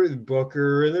there was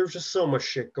Booker, and there was just so much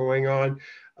shit going on.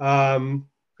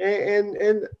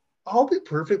 And I'll be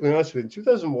perfectly honest with you. In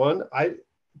 2001,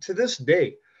 to this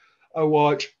day,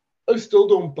 I still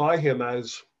don't buy him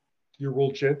as your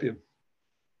world champion.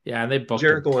 Yeah, and they booked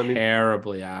Jericho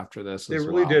terribly after this. They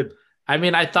really did. I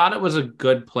mean, I thought it was a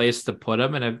good place to put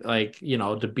him, and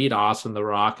to beat Austin The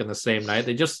Rock in the same night,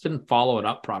 they just didn't follow it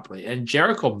up properly. And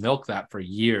Jericho milked that for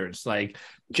years. Like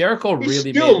Jericho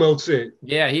really milks it.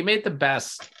 Yeah, he made the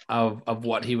best of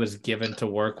what he was given to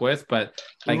work with. But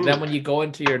then when you go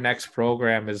into your next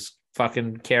program is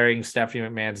fucking carrying Stephanie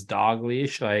McMahon's dog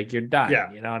leash, like you're done.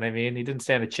 Yeah. You know what I mean? He didn't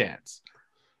stand a chance.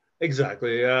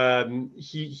 Exactly.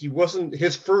 He wasn't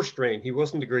his first reign. He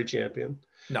wasn't a great champion.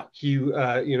 No, he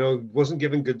wasn't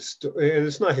given good, and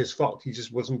it's not his fault. He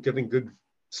just wasn't giving good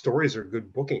stories or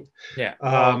good booking. Yeah,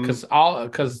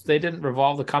 because they didn't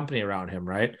revolve the company around him,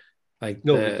 right? Like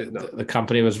no, they did not. The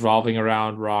company was revolving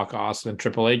around Rock, Austin, and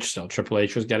Triple H. Still, Triple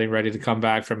H was getting ready to come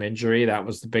back from injury. That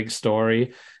was the big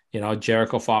story.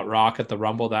 Jericho fought Rock at the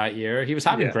Rumble that year. He was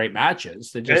having great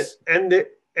matches. They just and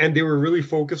they were really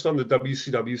focused on the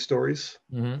WCW stories.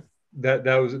 Mm-hmm.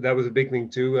 That was a big thing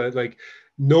too.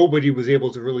 Nobody was able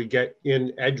to really get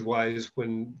in edgewise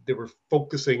when they were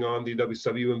focusing on the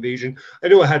WCW invasion. I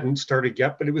know it hadn't started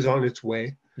yet, but it was on its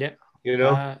way. Yeah.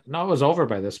 No, it was over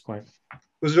by this point.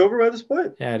 Was it over by this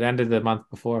point? Yeah, it ended the month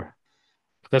before.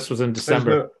 This was in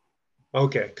December.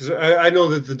 Okay, because I know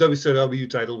that the WCW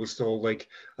title was still like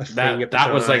a thing at the time.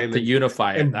 That was like to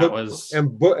unify it.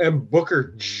 And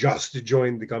Booker just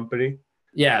joined the company.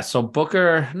 Yeah, so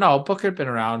Booker had been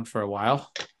around for a while.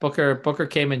 Booker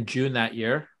came in June that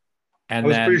year, and I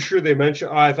was pretty sure they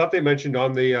mentioned. I thought they mentioned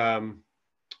on the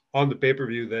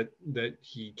pay-per-view that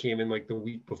he came in like the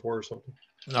week before or something.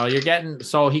 No,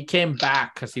 so he came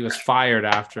back because he was fired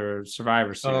after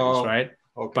Survivor Series, right?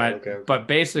 Okay, but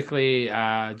basically,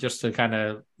 just to kind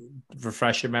of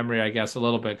refresh your memory, I guess a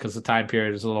little bit because the time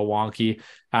period is a little wonky.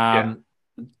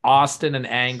 Austin and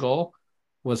Angle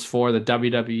was for the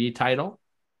WWE title.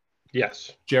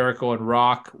 Yes. Jericho and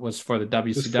Rock was for the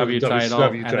WCW title,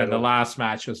 and then the last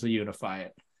match was the Unify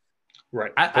It.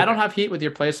 Right. I don't have heat with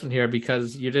your placement here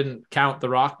because you didn't count the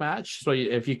Rock match. So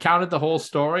if you counted the whole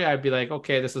story, I'd be like,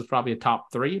 okay, this is probably a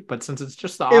top 3. But since it's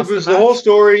just the Austin it was match, the whole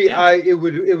story, it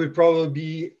would probably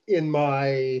be in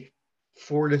my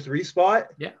 4 to 3 spot.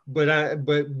 Yeah. But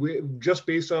just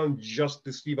based on just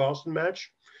the Steve Austin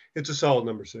match, it's a solid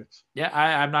number 6. Yeah,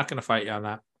 I'm not going to fight you on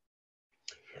that.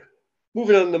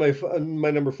 Moving on to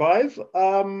my number 5,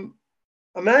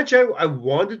 a match I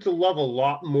wanted to love a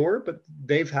lot more, but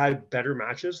they've had better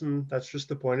matches, and that's just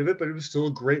the point of it. But it was still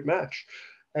a great match.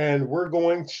 And we're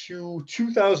going to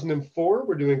 2004.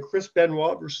 We're doing Chris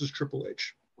Benoit versus Triple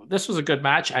H. This was a good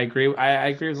match. I agree. I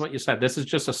agree with what you said. This is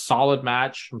just a solid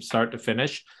match from start to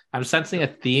finish. I'm sensing a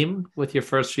theme with your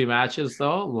first 3 matches,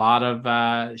 though. A lot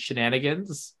of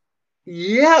shenanigans.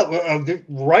 Yeah,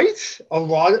 right.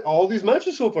 All these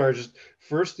matches so far. Just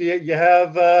first you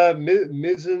have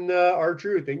Miz and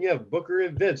R-Truth, then you have Booker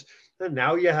and Vince, and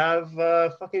now you have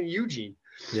fucking Eugene.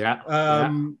 Yeah.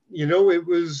 It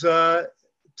was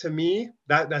to me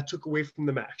that took away from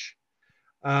the match,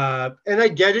 and I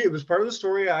get it. It was part of the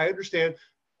story. I understand.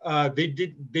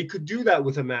 They could do that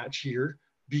with a match here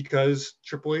because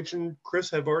Triple H and Chris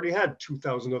have already had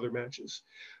 2,000 other matches.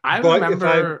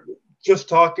 Remember. Just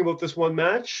talking about this one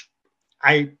match,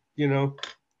 it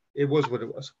was what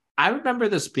it was. I remember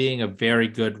this being a very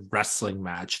good wrestling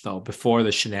match, though, before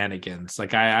the shenanigans.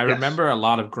 Like, I remember a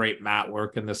lot of great mat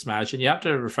work in this match, and you have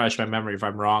to refresh my memory if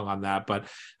I'm wrong on that. But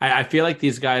I feel like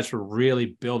these guys were really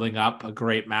building up a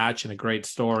great match and a great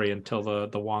story until the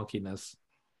wonkiness.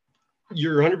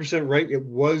 You're 100% right. It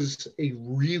was a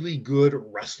really good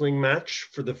wrestling match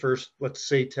for the first, let's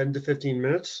say, 10 to 15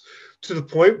 minutes, to the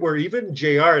point where even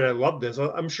JR, and I love this,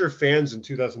 I'm sure fans in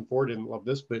 2004 didn't love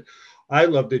this, but I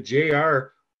loved it.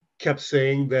 JR kept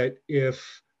saying that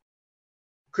if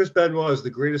Chris Benoit is the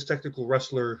greatest technical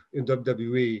wrestler in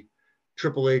WWE,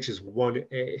 Triple H is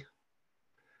 1A.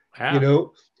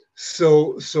 Wow.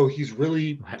 So he's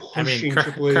really I mean, pushing Kurt,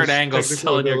 Triple H's Kurt Angle's technical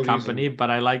still in your abilities company, but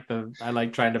I like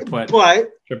trying to put but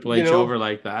Triple you H know, over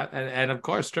like that. And of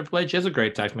course, Triple H is a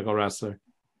great technical wrestler.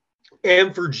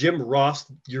 and for Jim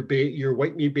Ross, your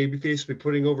white meat babyface be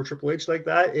putting over Triple H like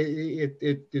that,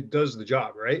 it does the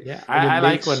job, right? Yeah, And I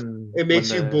like when it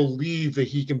makes when you the believe that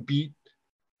he can beat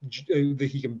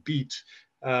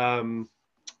um,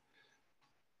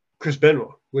 Chris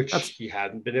Benoit, which That's- he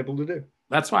hadn't been able to do.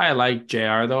 that's why I like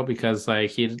JR though, because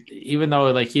like even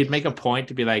though like he'd make a point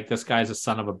to be like, this guy's a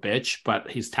son of a bitch, but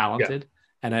he's talented.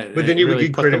 And But then he would really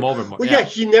get put credit. them over more. Well, yeah,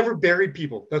 he never buried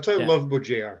people. That's what I Yeah. love about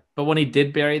JR. But when he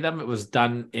did bury them, it was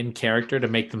done in character to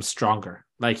make them stronger.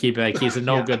 Like he'd be like, he's a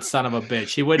no Yeah. good son of a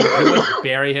bitch. He wouldn't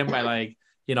bury him by like,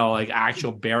 like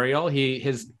actual burial.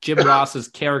 His Jim Ross's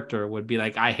character would be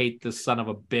like, I hate this son of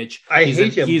a bitch. I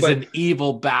hate him. He's but, an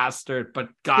evil bastard, but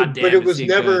goddamn. but it was is he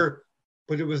never. good.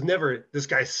 But it was never. This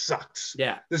guy sucks.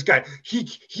 Yeah. This guy,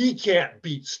 he can't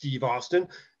beat Steve Austin.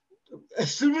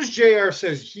 As soon as JR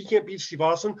says he can't beat Steve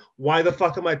Austin, why the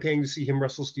fuck am I paying to see him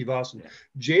wrestle Steve Austin?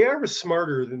 JR was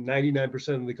smarter than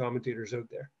 99% of the commentators out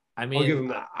there. I I'll give him mean,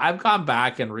 that. I've gone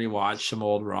back and rewatched some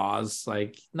old Raws,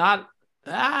 like not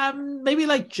maybe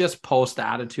like just post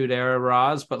Attitude Era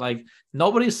Raws, but like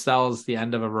nobody sells the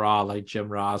end of a Raw like Jim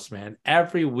Ross, man.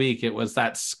 Every week it was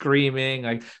that screaming,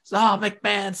 like, "Oh,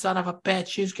 McMahon, son of a bitch,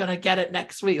 he's gonna get it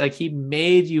next week." Like he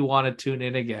made you want to tune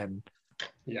in again.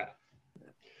 Yeah.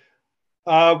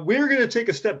 We're going to take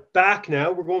a step back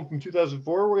now. We're going from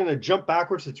 2004. We're going to jump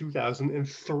backwards to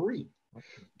 2003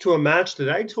 to a match that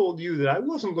I told you that I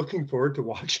wasn't looking forward to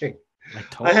watching.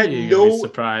 I had you, you'd no be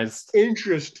surprised.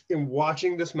 Interest in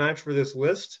watching this match for this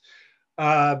list,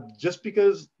 just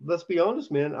because, let's be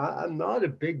honest, man, I'm not a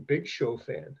Big Show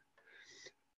fan.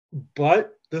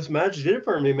 But this match did it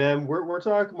for me, man. We're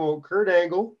talking about Kurt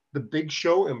Angle, the Big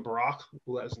Show, and Brock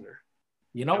Lesnar.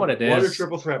 You know what it What is? a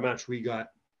triple threat match we got.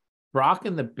 Brock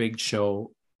and the Big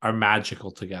Show are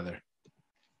magical together.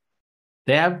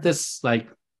 They have this like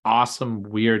awesome,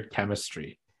 weird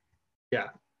chemistry. Yeah.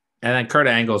 And then Kurt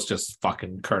Angle's just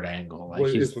fucking Kurt Angle. Like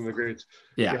Well, he's one of the greats.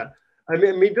 yeah. I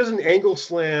mean, doesn't Angle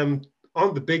slam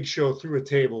on the Big Show through a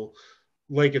table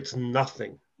like it's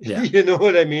nothing? Yeah. You know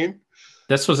what I mean?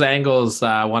 This was Angle's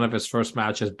one of his first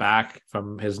matches back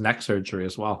from his neck surgery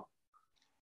as well.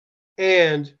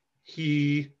 And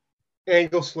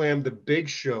Angle slammed the Big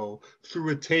Show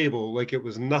through a table like it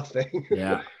was nothing.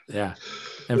 Yeah.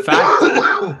 In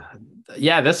fact,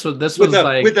 yeah, this was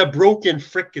like with a broken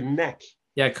freaking neck.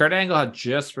 Yeah, Kurt Angle had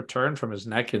just returned from his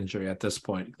neck injury at this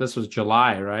point. This was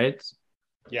July, right?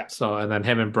 Yeah. So, and then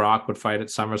him and Brock would fight at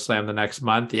SummerSlam the next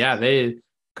month. Yeah,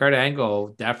 Kurt Angle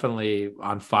definitely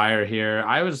on fire here.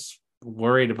 I was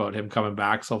worried about him coming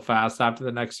back so fast after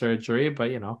the neck surgery,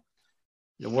 but it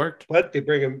worked. But they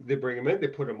bring him in, they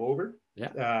put him over.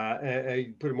 Yeah.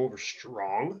 And put him over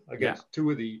strong against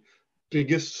two of the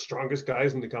biggest, strongest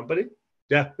guys in the company.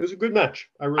 Yeah, it was a good match.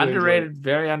 I really enjoyed it.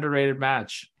 Very underrated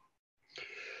match.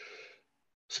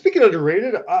 Speaking of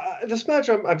underrated, this match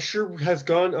I'm sure has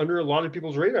gone under a lot of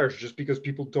people's radars just because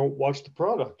people don't watch the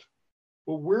product.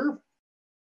 Well, we're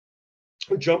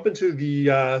jumping to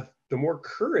the more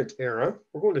current era.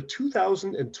 We're going to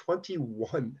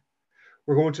 2021.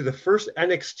 We're going to the first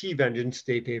NXT Vengeance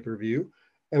Day pay-per-view,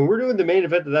 and we're doing the main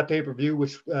event of that pay-per-view,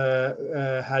 which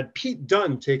had Pete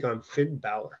Dunne take on Finn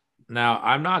Balor. Now,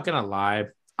 I'm not gonna lie,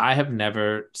 I have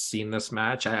never seen this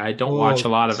match. I don't watch a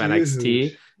lot of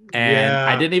NXT, and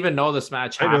I didn't even know this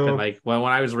match happened. Like when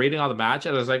I was reading all the match,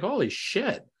 I was like, "Holy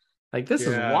shit!" Like this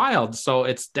is wild. So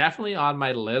it's definitely on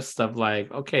my list of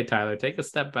like, okay, Tyler, take a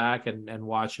step back and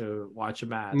watch a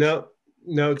match. No,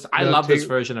 I love this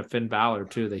version of Finn Balor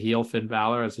too, the heel Finn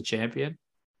Balor as a champion.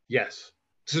 Yes.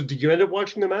 So did you end up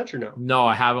watching the match or no? No,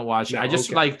 I haven't watched it. I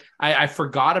just I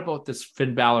forgot about this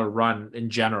Finn Balor run in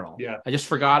general. Yeah. I just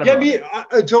forgot about it.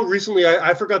 Until recently,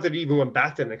 I forgot that he even went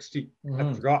back to NXT.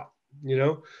 I forgot,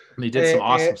 And he did some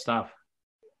awesome stuff.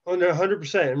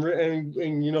 100%.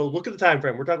 And look at the time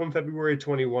frame. We're talking February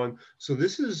 21. So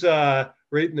this is right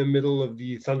in the middle of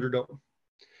the Thunderdome.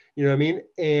 You know what I mean?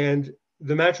 And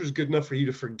the match was good enough for you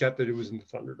to forget that it was in the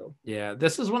Thunderdome. Yeah,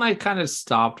 this is when I kind of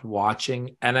stopped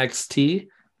watching NXT.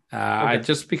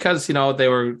 Just because, they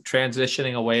were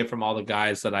transitioning away from all the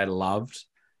guys that I loved,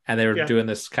 and they were doing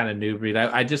this kind of new breed.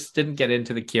 I just didn't get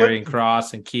into the Karrion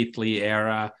Kross and Keith Lee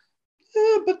era.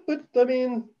 Yeah, but I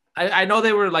mean, I know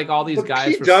they were like all these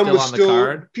guys were still on the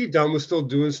card. Pete Dunne was still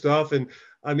doing stuff, and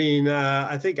I mean,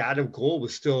 I think Adam Cole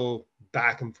was still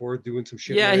back and forth doing some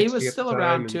shit. Yeah, he was still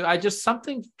around too.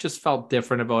 Something just felt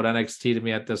different about NXT to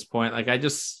me at this point. Like I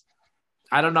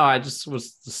I don't know. I just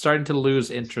was starting to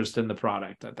lose interest in the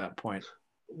product at that point.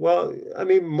 Well, I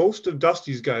mean, most of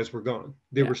Dusty's guys were gone.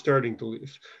 They were starting to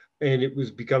leave. And it was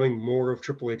becoming more of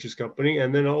Triple H's company.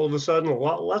 And then all of a sudden, a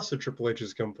lot less of Triple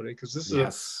H's company. Because this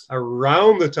is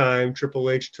around the time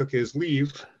Triple H took his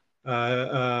leave.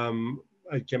 I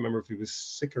can't remember if he was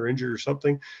sick or injured or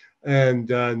something. And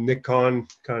Nick Khan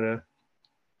kind of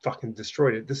fucking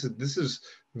destroyed it. This is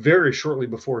very shortly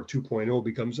before 2.0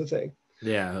 becomes a thing.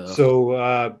 Yeah.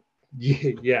 So,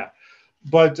 yeah.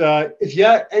 But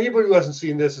if anybody who hasn't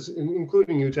seen this,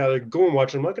 including you, Tyler, go and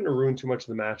watch it. I'm not going to ruin too much of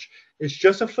the match. It's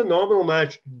just a phenomenal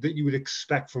match that you would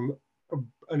expect from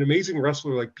an amazing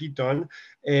wrestler like Pete Dunne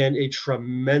and a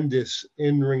tremendous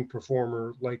in-ring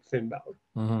performer like Finn Balor.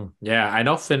 Mm-hmm. Yeah, I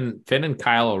know Finn and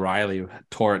Kyle O'Reilly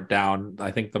tore it down,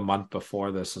 I think the month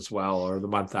before this as well, or the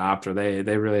month after.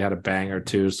 They really had a banger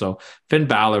too. So Finn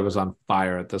Balor was on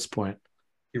fire at this point.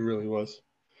 He really was.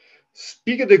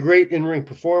 Speak of the great in-ring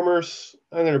performers,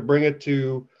 I'm going to bring it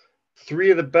to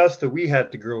three of the best that we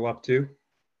had to grow up to.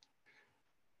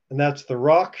 And that's The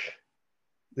Rock,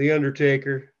 The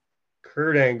Undertaker,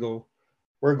 Kurt Angle.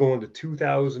 We're going to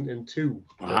 2002.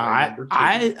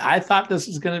 I thought this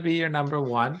was going to be your number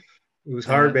one. It was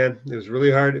hard, man. It was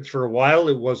really hard. For a while,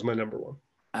 it was my number one.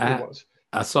 It was.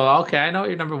 So, okay, I know what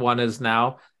your number one is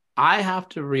now. I have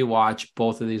to rewatch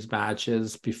both of these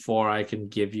matches before I can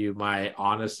give you my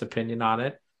honest opinion on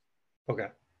it. Okay.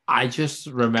 I just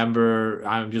remember,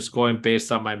 I'm just going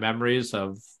based on my memories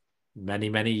of many,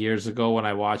 many years ago when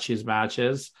I watched these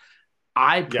matches.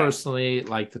 I personally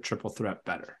like the triple threat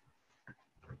better.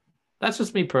 That's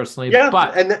just me personally. Yeah,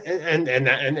 but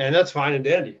and that's fine and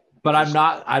dandy. But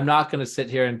I'm not going to sit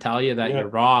here and tell you that you're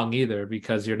wrong either,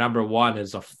 because your number one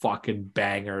is a fucking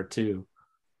banger too.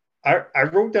 I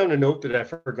wrote down a note that I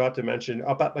forgot to mention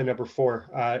up at my number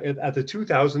 4 at the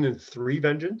 2003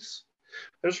 Vengeance.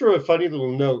 I just wrote a funny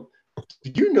little note.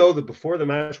 Did you know that before the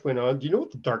match went on, do you know what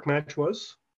the dark match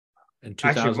was? In 2003?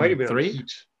 Actually, it might have been on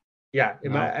Heat. Yeah.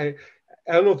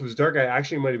 I don't know if it was dark. I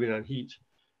actually might have been on Heat.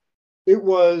 It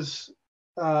was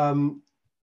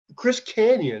Chris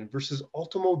Kanyon versus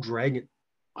Ultimo Dragon.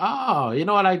 Oh, you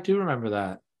know what? I do remember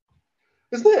that.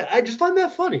 Isn't it? I just find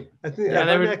that funny. I think I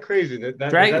find that crazy.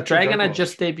 Dragon had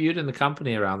just debuted in the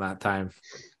company around that time.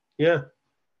 Yeah,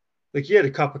 like he had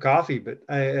a cup of coffee, but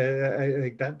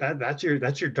I that's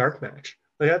your dark match.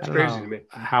 Like, that's crazy to me.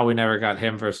 How we never got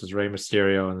him versus Rey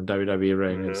Mysterio in the WWE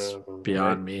ring is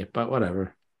beyond me. But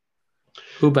whatever.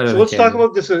 Who better? So let's talk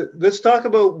about this. Let's talk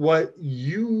about what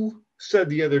you said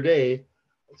the other day.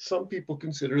 Some people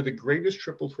consider the greatest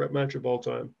triple threat match of all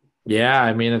time. Yeah,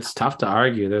 I mean, it's tough to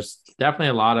argue. There's definitely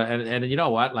a lot of, and you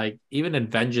know what? Like, even in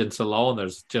Vengeance alone,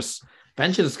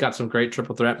 Vengeance got some great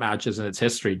triple threat matches in its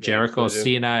history. Jericho,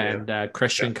 Cena, and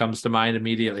Christian comes to mind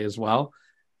immediately as well.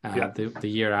 The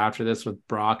year after this with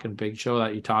Brock and Big Show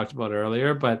that you talked about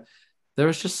earlier. But there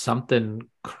was just something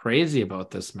crazy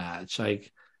about this match.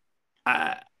 Like,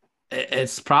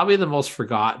 it's probably the most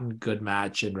forgotten good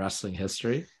match in wrestling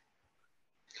history.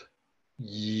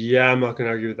 Yeah, I'm not going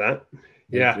to argue with that.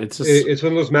 Yeah, it's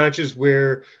one of those matches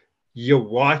where you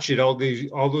watch it all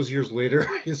those years later.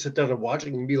 You sit down and watch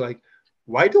it and be like,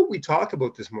 why don't we talk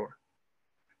about this more?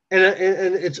 And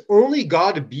it's only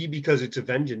got to be because it's a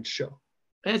Vengeance show.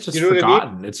 It's just forgotten.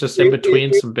 I mean? It's just in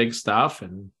between some big stuff.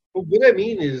 And what I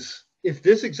mean is, if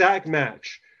this exact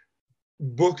match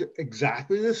booked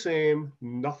exactly the same,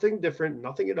 nothing different,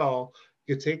 nothing at all,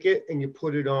 you take it and you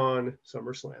put it on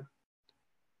SummerSlam,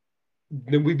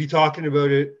 then we'd be talking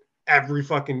about it every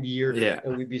fucking year,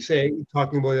 and we'd be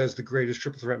talking about it as the greatest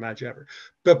triple threat match ever.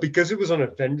 But because it was on a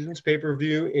Vengeance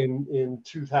pay-per-view in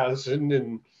 2000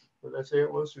 and what did I say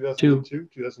it was? 2002?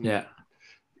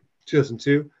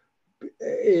 2002.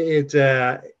 It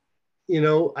I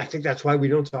think that's why we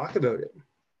don't talk about it.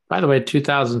 By the way,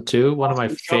 2002, one of my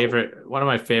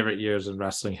favorite years in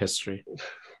wrestling history.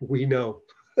 We know.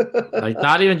 Like,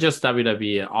 not even just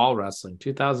WWE, all wrestling.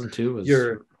 2002 was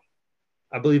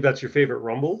I believe that's your favorite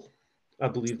Rumble. I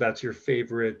believe that's your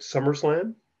favorite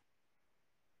SummerSlam.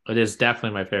 It is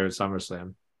definitely my favorite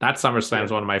SummerSlam. That SummerSlam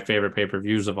is one of my favorite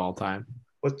pay-per-views of all time.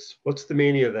 What's the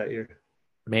Mania that year?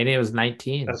 Mania was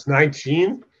 19. That's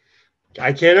 19?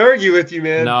 I can't argue with you,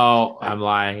 man. No, I'm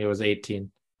lying. It was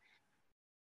 18.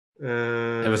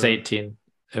 It was 18.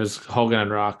 It was Hogan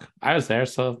and Rock. I was there,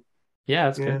 so yeah,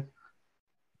 it's good.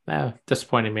 Yeah,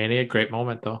 disappointing Mania. Great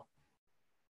moment, though.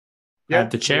 I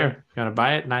had the chair. You want to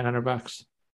buy it? $900.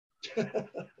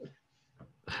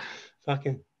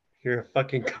 You're a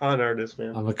fucking con artist,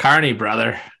 man. I'm a carny,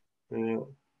 brother. Yeah.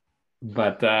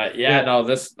 But Yeah. no,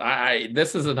 this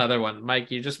is another one, Mike.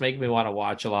 You just make me want to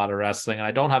watch a lot of wrestling, and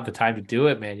I don't have the time to do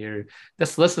it, man.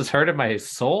 This list is hurting my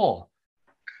soul.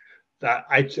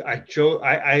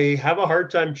 I have a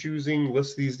hard time choosing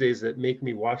lists these days that make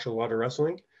me watch a lot of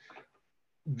wrestling.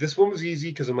 This one was easy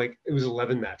because I'm like, it was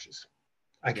 11 matches.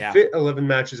 I can fit 11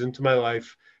 matches into my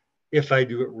life if I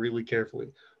do it really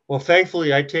carefully. Well,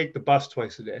 thankfully, I take the bus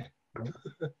twice a day.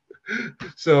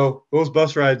 So those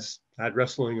bus rides had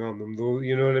wrestling on them.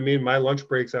 You know what I mean? My lunch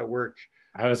breaks at work.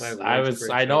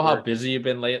 I know how busy you've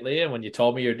been lately. And when you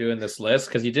told me you're doing this list,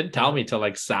 because you didn't tell me till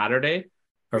like Saturday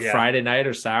or Friday night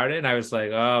or Saturday. And I was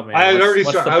like, oh man, I'd already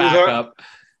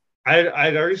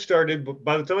started, but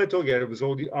by the time I told you, it was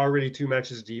already 2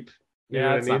 matches deep.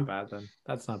 That's not bad then.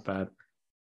 That's not bad.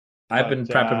 I've been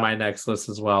prepping my next list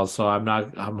as well. So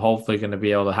I'm hopefully going to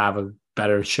be able to have a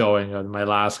better showing on my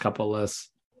last couple lists.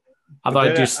 Although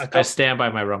I stand by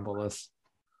my Rumble list.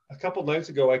 A couple nights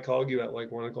ago, I called you at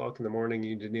like 1 o'clock in the morning.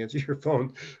 You didn't answer your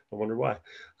phone. I wonder why.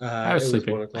 I was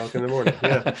sleeping. 1 o'clock in the morning.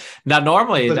 Yeah. Now,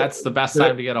 normally that's the best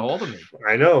time to get a hold of me.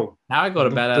 I know. Now I go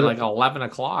to bed at like 11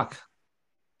 o'clock.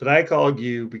 But I called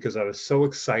you because I was so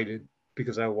excited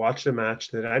because I watched a match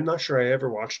that I'm not sure I ever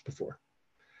watched before.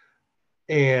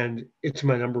 And it's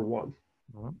my number one.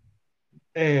 Mm-hmm.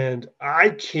 And I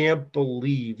can't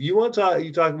believe you talk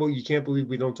about you can't believe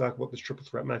we don't talk about this triple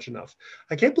threat match enough.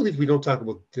 I can't believe we don't talk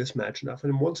about this match enough.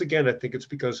 And once again, I think it's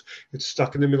because it's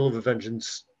stuck in the middle of a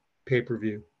Vengeance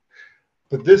pay-per-view.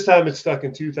 But this time it's stuck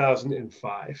in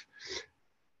 2005.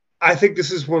 I think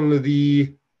this is one of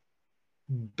the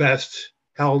best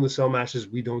Hell in a Cell matches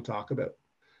we don't talk about.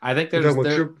 I think there's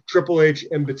Triple H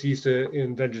and Batista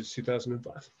in Vengeance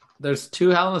 2005. There's 2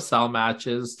 Hell in a Cell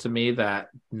matches to me that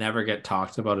never get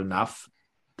talked about enough.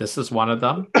 This is one of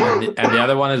them. And the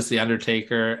other one is The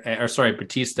Undertaker,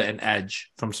 Batista and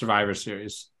Edge from Survivor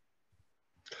Series.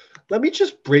 Let me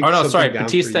just break down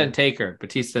Batista and Taker.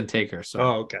 Batista and Taker. So.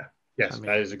 Oh, okay. Yes,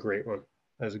 that is a great one.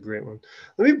 Let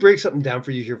me break something down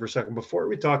for you here for a second before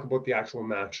we talk about the actual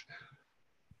match.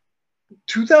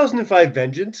 2005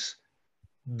 Vengeance,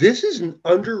 this is an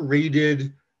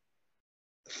underrated,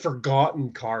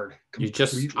 forgotten card.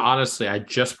 Honestly, I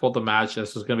just pulled the match.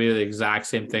 This is going to be the exact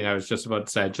same thing I was just about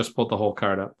to say. I just pulled the whole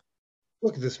card up.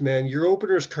 Look at this, man. Your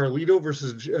opener is Carlito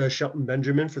versus Shelton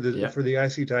Benjamin for the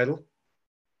IC title.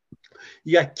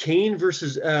 You got Kane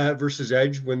versus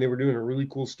Edge when they were doing a really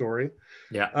cool story.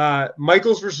 Yeah.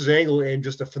 Michaels versus Angle in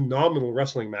just a phenomenal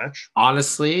wrestling match.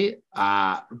 Honestly,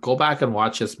 go back and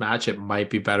watch this match. It might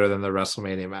be better than the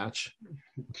WrestleMania match.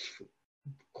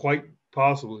 Quite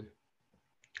possibly.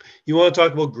 You want to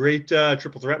talk about great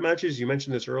triple threat matches? You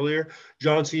mentioned this earlier.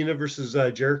 John Cena versus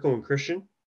Jericho and Christian.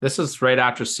 This is right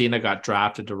after Cena got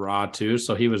drafted to Raw too,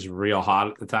 so he was real hot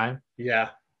at the time. Yeah.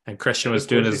 And Christian was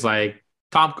doing his like,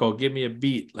 Tomko, give me a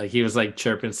beat. Like he was like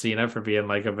chirping Cena for being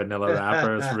like a vanilla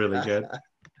rapper. It's really good.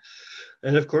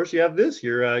 And of course, you have this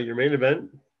your main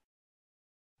event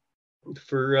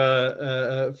for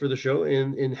the show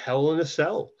in Hell in a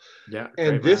Cell. Yeah,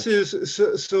 and this is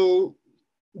so.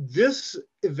 This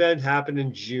event happened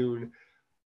in June.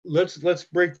 Let's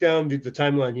break down the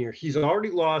timeline here.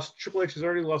 Triple H has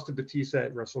already lost to Batista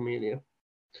at WrestleMania,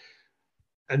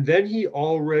 and then he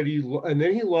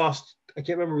lost. I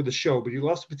can't remember the show, but he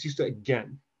lost to Batista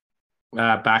again.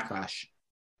 Backlash.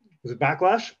 Was it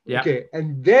Backlash? Yeah. Okay,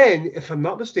 and then if I'm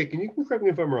not mistaken, you can correct me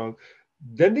if I'm wrong.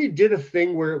 Then they did a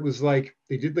thing where it was like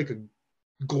they did like a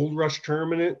Gold Rush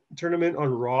tournament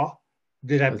on Raw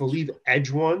that I believe Edge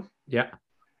won. Yeah.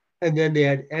 And then they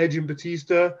had Edge and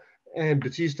Batista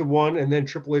won, and then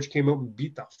Triple H came out and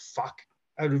beat the fuck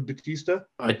out of Batista.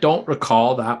 I don't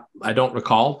recall that.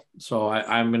 So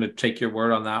I'm going to take your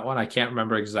word on that one. I can't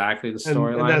remember exactly the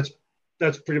storyline. And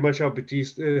that's pretty much how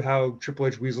Triple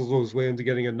H weasels his way into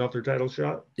getting another title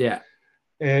shot. Yeah.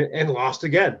 And lost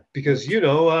again because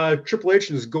Triple H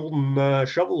and his golden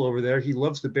shovel over there. He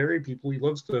loves to bury people. He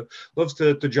loves to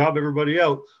job everybody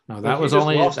out. No, that was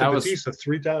Batista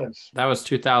 3 times. That was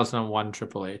 2001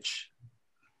 Triple H.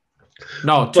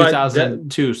 No,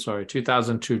 2002.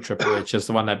 2002 Triple H is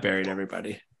the one that buried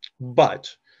everybody.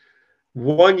 But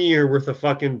 1 year worth of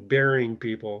fucking burying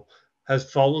people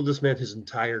has followed this man his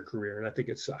entire career, and I think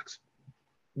it sucks.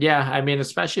 Yeah, I mean,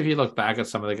 especially if you look back at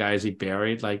some of the guys he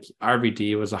buried, like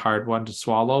RVD was a hard one to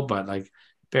swallow, but like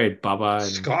buried Bubba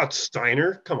and Scott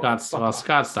Steiner. Come on,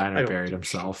 Scott Steiner buried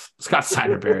himself. Scott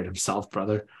Steiner buried himself,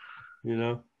 brother.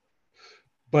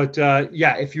 But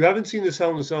if you haven't seen this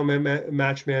Hell in a Cell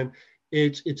match, man,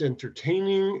 it's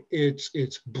entertaining.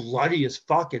 It's bloody as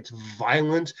fuck. It's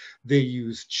violent. They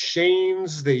use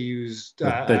chains. They used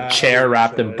the chair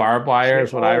wrapped in barbed wire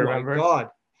is what I remember. My God.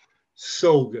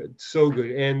 So good, so good.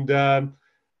 And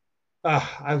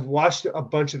I've watched a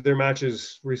bunch of their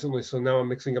matches recently, so now I'm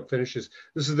mixing up finishes.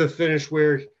 This is the finish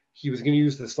where he was going to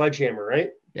use the sledgehammer,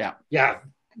 right? Yeah. Yeah.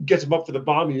 Gets him up for the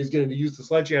bomb. He was going to use the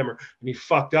sledgehammer, and he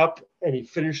fucked up, and he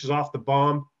finishes off the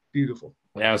bomb. Beautiful.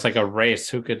 Yeah, it was like a race.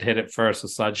 Who could hit it first, the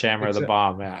sledgehammer or the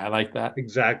bomb? Yeah, I like that.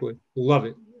 Exactly. Love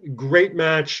it. Great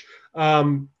match.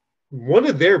 One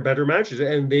of their better matches,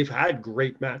 and they've had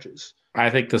great matches.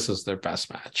 I think this is their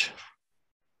best match.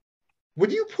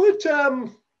 Would you put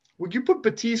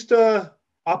Batista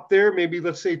up there? Maybe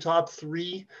let's say top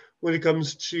 3 when it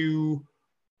comes to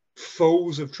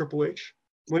foes of Triple H.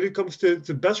 When it comes to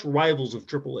best rivals of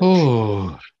Triple H.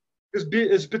 Ooh.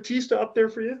 Is Batista up there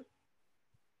for you?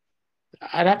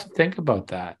 I'd have to think about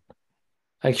that.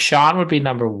 Like Shawn would be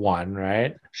number 1,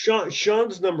 right?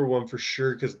 Shawn's number 1 for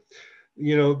sure because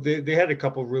they had a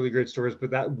couple really great stories,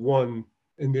 but that one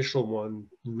initial one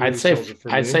really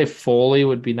I'd say Foley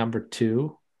would be number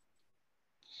 2.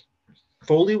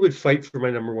 Foley would fight for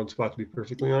my number 1 spot, to be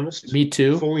perfectly honest. Me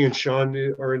too. Foley and Shawn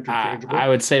are interchangeable. I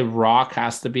would say Rock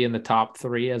has to be in the top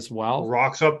 3 as well.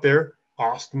 Rock's up there.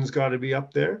 Austin's got to be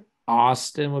up there.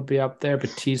 Austin would be up there.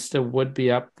 Batista would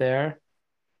be up there.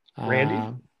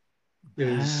 Randy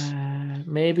is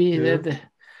maybe. Yeah.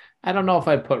 I don't know if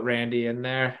I put Randy in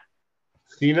there.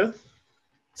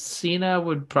 Cena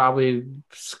would probably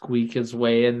squeak his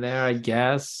way in there, I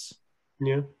guess.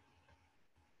 Yeah.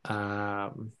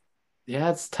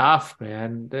 Yeah, it's tough,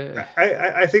 man.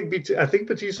 I think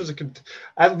Batista's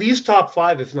at least top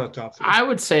 5, if not top 3. I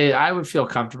would say I would feel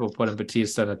comfortable putting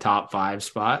Batista in a top 5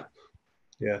 spot.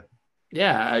 Yeah.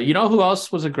 Yeah. You know who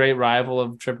else was a great rival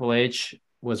of Triple H?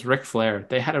 Was Ric Flair.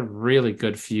 They had a really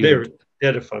good feud. They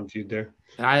had a fun feud there.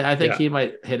 I think he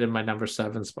might hit in my number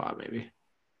 7 spot, maybe.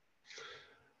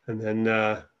 And then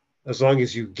as long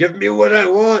as you give me what I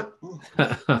want.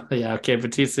 Yeah, okay,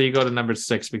 Batista, you go to number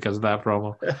 6 because of that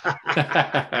promo.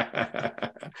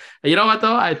 You know what,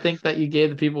 though? I think that you gave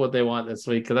the people what they want this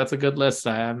week because that's a good list.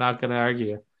 I'm not going to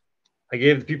argue. I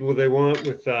gave the people what they want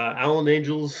with Allen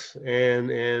Angels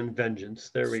and Vengeance.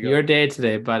 There we go. Your day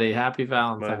today, buddy. Happy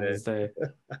Valentine's Day.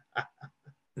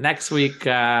 Next week.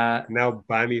 Now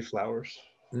buy me flowers.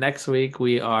 Next week,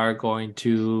 we are going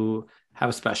to have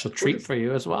a special treat for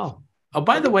you as well. Oh,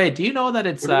 by the way, do you know that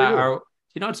it's our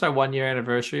 1-year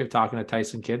anniversary of talking to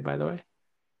Tyson Kidd, by the way?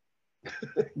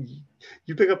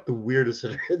 You pick up the weirdest.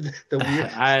 I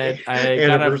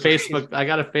got a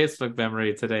Facebook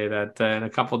memory today that in a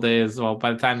couple days, well,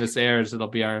 by the time this airs, it'll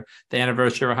be the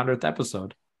anniversary of our 100th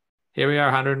episode. Here we are,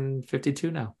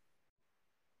 152 now.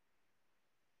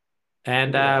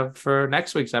 And for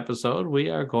next week's episode, we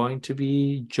are going to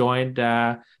be joined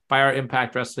by our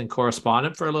Impact Wrestling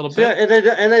correspondent for a little bit.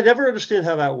 Yeah, and I never understand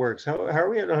how that works. How are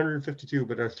we at 152,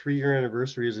 but our 3-year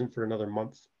anniversary isn't for another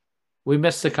month? We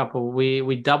missed a couple.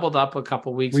 We doubled up a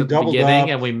couple weeks at the beginning,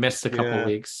 and we missed a couple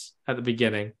weeks at the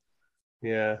beginning.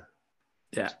 Yeah.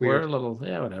 Yeah, we're a little,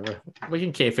 whatever. We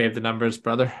can kayfabe the numbers,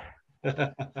 brother.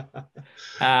 Impact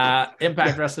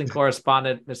Wrestling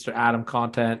correspondent Mr. Adam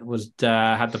Content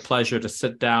had the pleasure to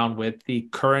sit down with the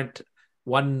current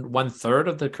one third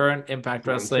of the current Impact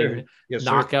Wrestling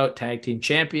Knockout Tag Team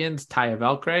Champions, Taya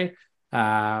Valkyrie.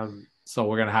 So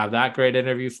we're gonna have that great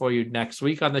interview for you next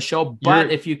week on the show.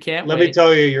 But if you can't let me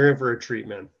tell you, you're in for a treat,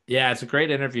 man. Yeah, it's a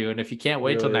great interview. And if you can't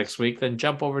wait till next week, then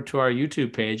jump over to our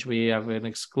YouTube page. We have an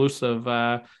exclusive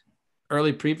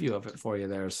early preview of it for you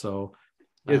there. So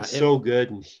it's so good,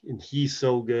 and he's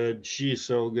so good. She's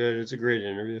so good. It's a great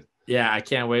interview. Yeah, I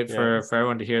can't wait for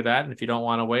everyone to hear that. And if you don't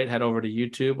want to wait, head over to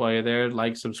YouTube while you're there.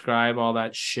 Like, subscribe, all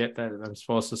that shit that I'm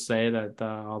supposed to say that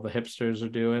all the hipsters are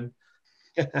doing.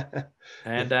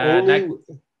 And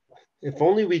if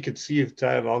only we could see if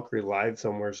Taya Valkyrie live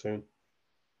somewhere soon.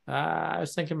 I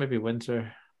was thinking maybe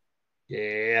Windsor.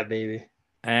 Yeah, baby.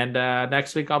 And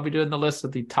next week I'll be doing the list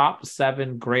of the top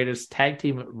 7 greatest tag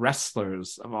team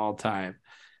wrestlers of all time.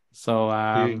 So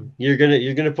you're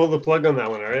gonna pull the plug on that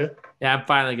one, are you? Yeah, I'm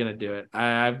finally gonna do it.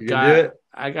 I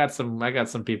got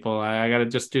some people. I gotta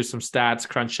just do some stats,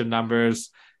 crunch some numbers.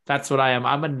 That's what I am.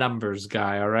 I'm a numbers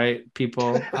guy, all right,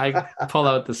 people. I pull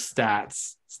out the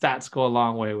stats. Stats go a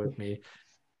long way with me.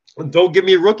 Don't give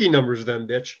me rookie numbers then,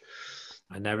 bitch.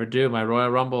 I never do. My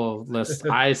Royal Rumble list.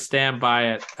 I stand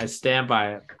by it.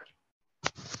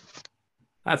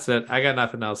 That's it. I got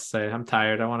nothing else to say. I'm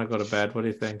tired. I want to go to bed. What do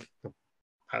you think?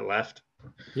 I left.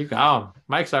 You gone.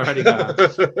 Mike's already gone.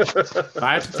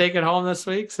 I have to take it home this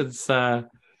week since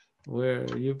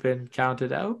you've been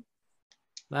counted out.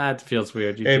 That feels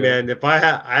weird. You Hey do. man, if I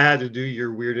had to do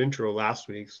your weird intro last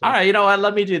week. So. All right, you know what?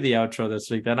 Let me do the outro this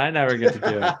week. Then I never get to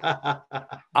do it.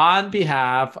 On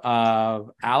behalf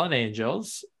of Alan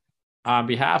Angels, on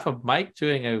behalf of Mike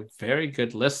doing a very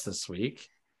good list this week,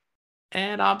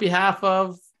 and on behalf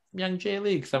of Young Jay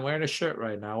Lee, because I'm wearing a shirt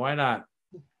right now. Why not?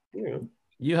 Yeah.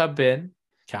 You have been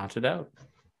counted out.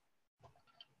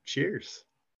 Cheers.